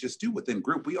 you can't just do within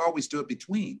group. We always do it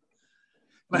between.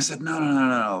 And I said,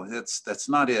 no, that's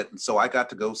not it. And so I got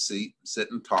to go sit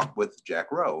and talk with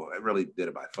Jack Rowe. I really did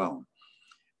it by phone.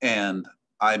 And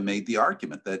I made the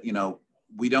argument that,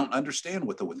 we don't understand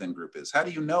what the within group is. How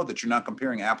do you know that you're not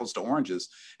comparing apples to oranges,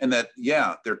 and that,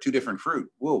 yeah, they're two different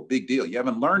fruit? Whoa, big deal. You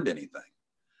haven't learned anything.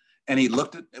 And he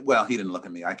looked at, well, he didn't look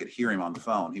at me. I could hear him on the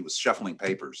phone. He was shuffling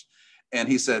papers. And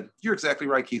he said, you're exactly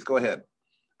right, Keith, go ahead.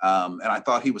 And I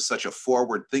thought he was such a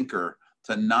forward thinker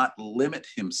to not limit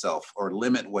himself or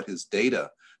limit what his data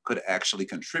could actually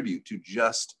contribute to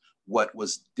just what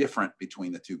was different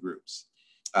between the two groups.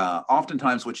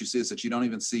 Oftentimes what you see is that you don't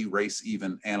even see race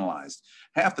even analyzed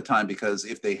half the time, because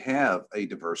if they have a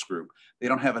diverse group, they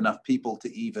don't have enough people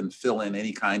to even fill in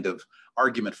any kind of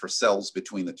argument for cells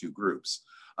between the two groups.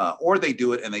 Or they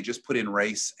do it and they just put in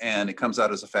race and it comes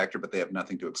out as a factor, but they have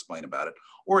nothing to explain about it.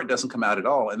 Or it doesn't come out at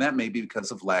all. And that may be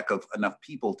because of lack of enough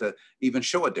people to even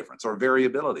show a difference or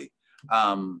variability.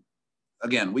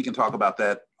 Again, we can talk about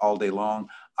that all day long.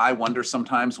 I wonder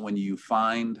sometimes when you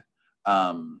find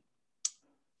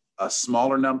a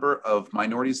smaller number of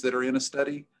minorities that are in a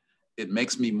study, it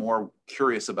makes me more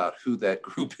curious about who that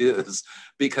group is,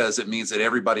 because it means that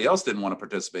everybody else didn't want to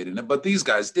participate in it, but these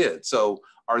guys did. So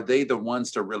are they the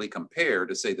ones to really compare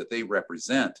to say that they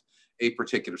represent a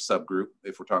particular subgroup,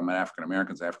 if we're talking about African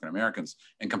Americans,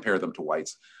 and compare them to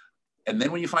whites? And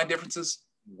then when you find differences,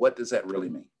 what does that really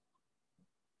mean?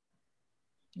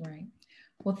 Right.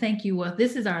 Well, thank you. Well,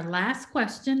 this is our last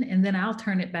question, and then I'll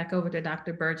turn it back over to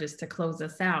Dr. Burgess to close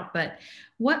us out. But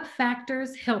what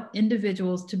factors help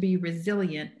individuals to be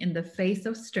resilient in the face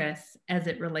of stress as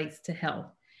it relates to health?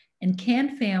 And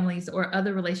can families or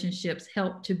other relationships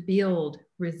help to build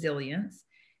resilience?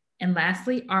 And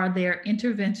lastly, are there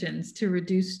interventions to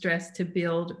reduce stress to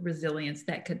build resilience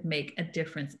that could make a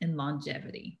difference in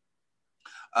longevity?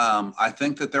 I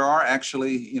think that there are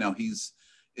actually,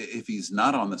 if he's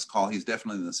not on this call, he's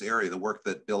definitely in this area. The work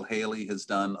that Bill Haley has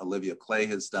done, Olivia Clay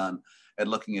has done at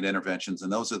looking at interventions,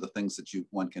 and those are the things that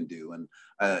one can do. And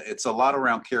it's a lot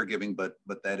around caregiving, but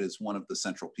that is one of the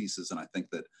central pieces. And I think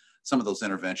that some of those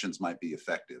interventions might be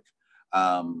effective.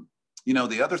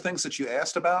 The other things that you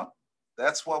asked about,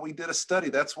 that's why we did a study.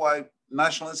 That's why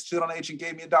National Institute on Aging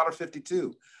gave me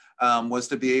 $1.52, was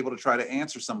to be able to try to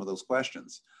answer some of those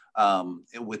questions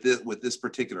with this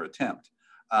particular attempt.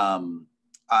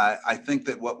 I think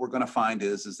that what we're going to find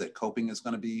is that coping is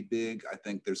going to be big. I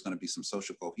think there's going to be some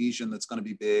social cohesion that's going to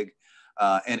be big.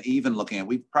 And even looking at,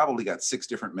 we've probably got 6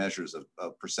 different measures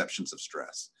of perceptions of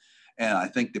stress. And I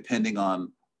think depending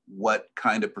on what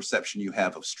kind of perception you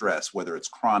have of stress, whether it's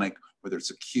chronic, whether it's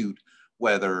acute,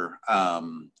 whether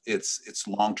it's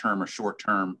long-term or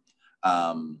short-term,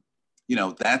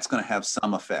 that's going to have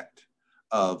some effect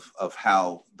of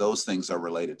how those things are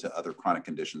related to other chronic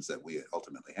conditions that we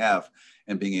ultimately have,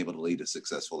 and being able to lead to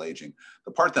successful aging.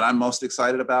 The part that I'm most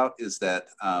excited about is that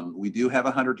we do have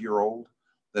a 100-year-old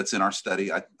that's in our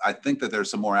study. I think that there's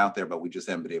some more out there, but we just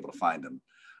haven't been able to find them.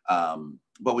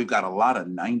 But we've got a lot of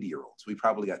 90-year-olds. We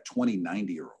probably got 20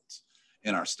 90-year-olds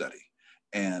in our study.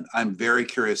 And I'm very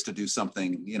curious to do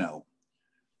something,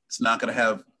 it's not going to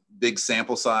have big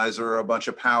sample size or a bunch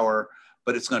of power,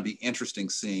 but it's going to be interesting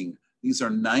seeing. These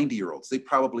are 90-year-olds. They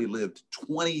probably lived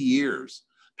 20 years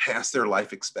past their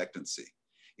life expectancy.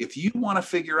 If you want to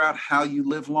figure out how you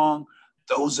live long,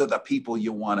 those are the people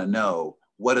you want to know.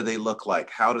 What do they look like?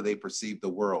 How do they perceive the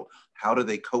world? How do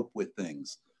they cope with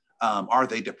things? Are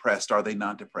they depressed? Are they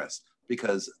not depressed?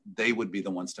 Because they would be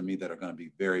the ones to me that are going to be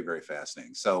very, very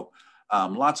fascinating. So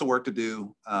lots of work to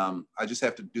do. I just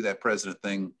have to do that president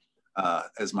thing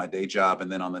as my day job.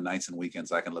 And then on the nights and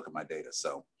weekends, I can look at my data.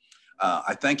 So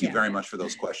I thank you very much for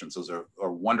those questions. Those are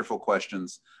wonderful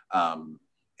questions.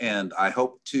 And I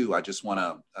hope too, I just want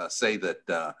to say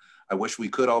that I wish we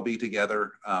could all be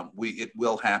together. It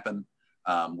will happen.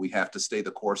 We have to stay the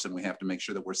course, and we have to make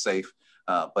sure that we're safe.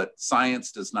 But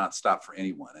science does not stop for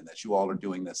anyone, and that you all are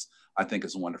doing this, I think,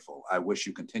 is wonderful. I wish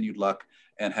you continued luck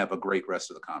and have a great rest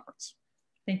of the conference.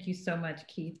 Thank you so much,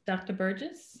 Keith. Dr.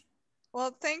 Burgess?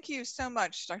 Well, thank you so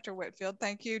much, Dr. Whitfield.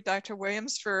 Thank you, Dr.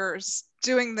 Williams, for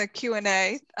doing the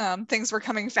Q&A. Things were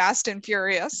coming fast and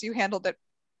furious. You handled it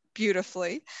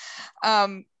beautifully.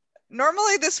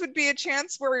 Normally, this would be a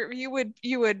chance where you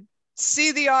would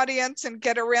see the audience and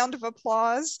get a round of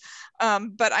applause.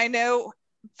 But I know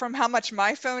from how much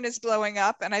my phone is blowing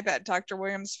up, and I bet Dr.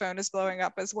 Williams' phone is blowing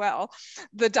up as well,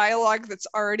 the dialogue that's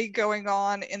already going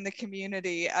on in the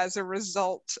community as a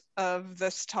result of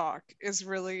this talk is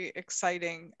really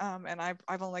exciting. And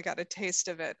I've only got a taste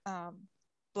of it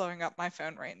blowing up my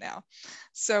phone right now.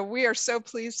 So we are so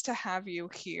pleased to have you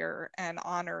here and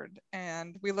honored.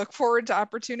 And we look forward to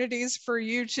opportunities for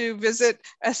you to visit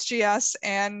SGS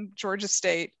and Georgia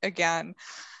State again,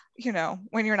 you know,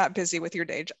 when you're not busy with your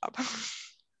day job.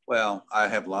 Well, I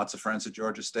have lots of friends at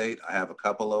Georgia State. I have a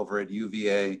couple over at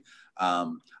UVA.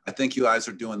 I think you guys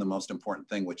are doing the most important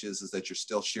thing, which is that you're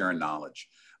still sharing knowledge.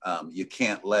 You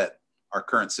can't let our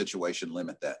current situation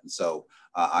limit that. And so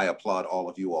I applaud all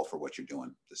of you all for what you're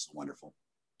doing. This is wonderful.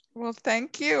 Well,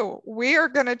 thank you. We are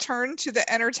going to turn to the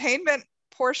entertainment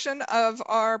portion of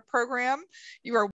our program. You are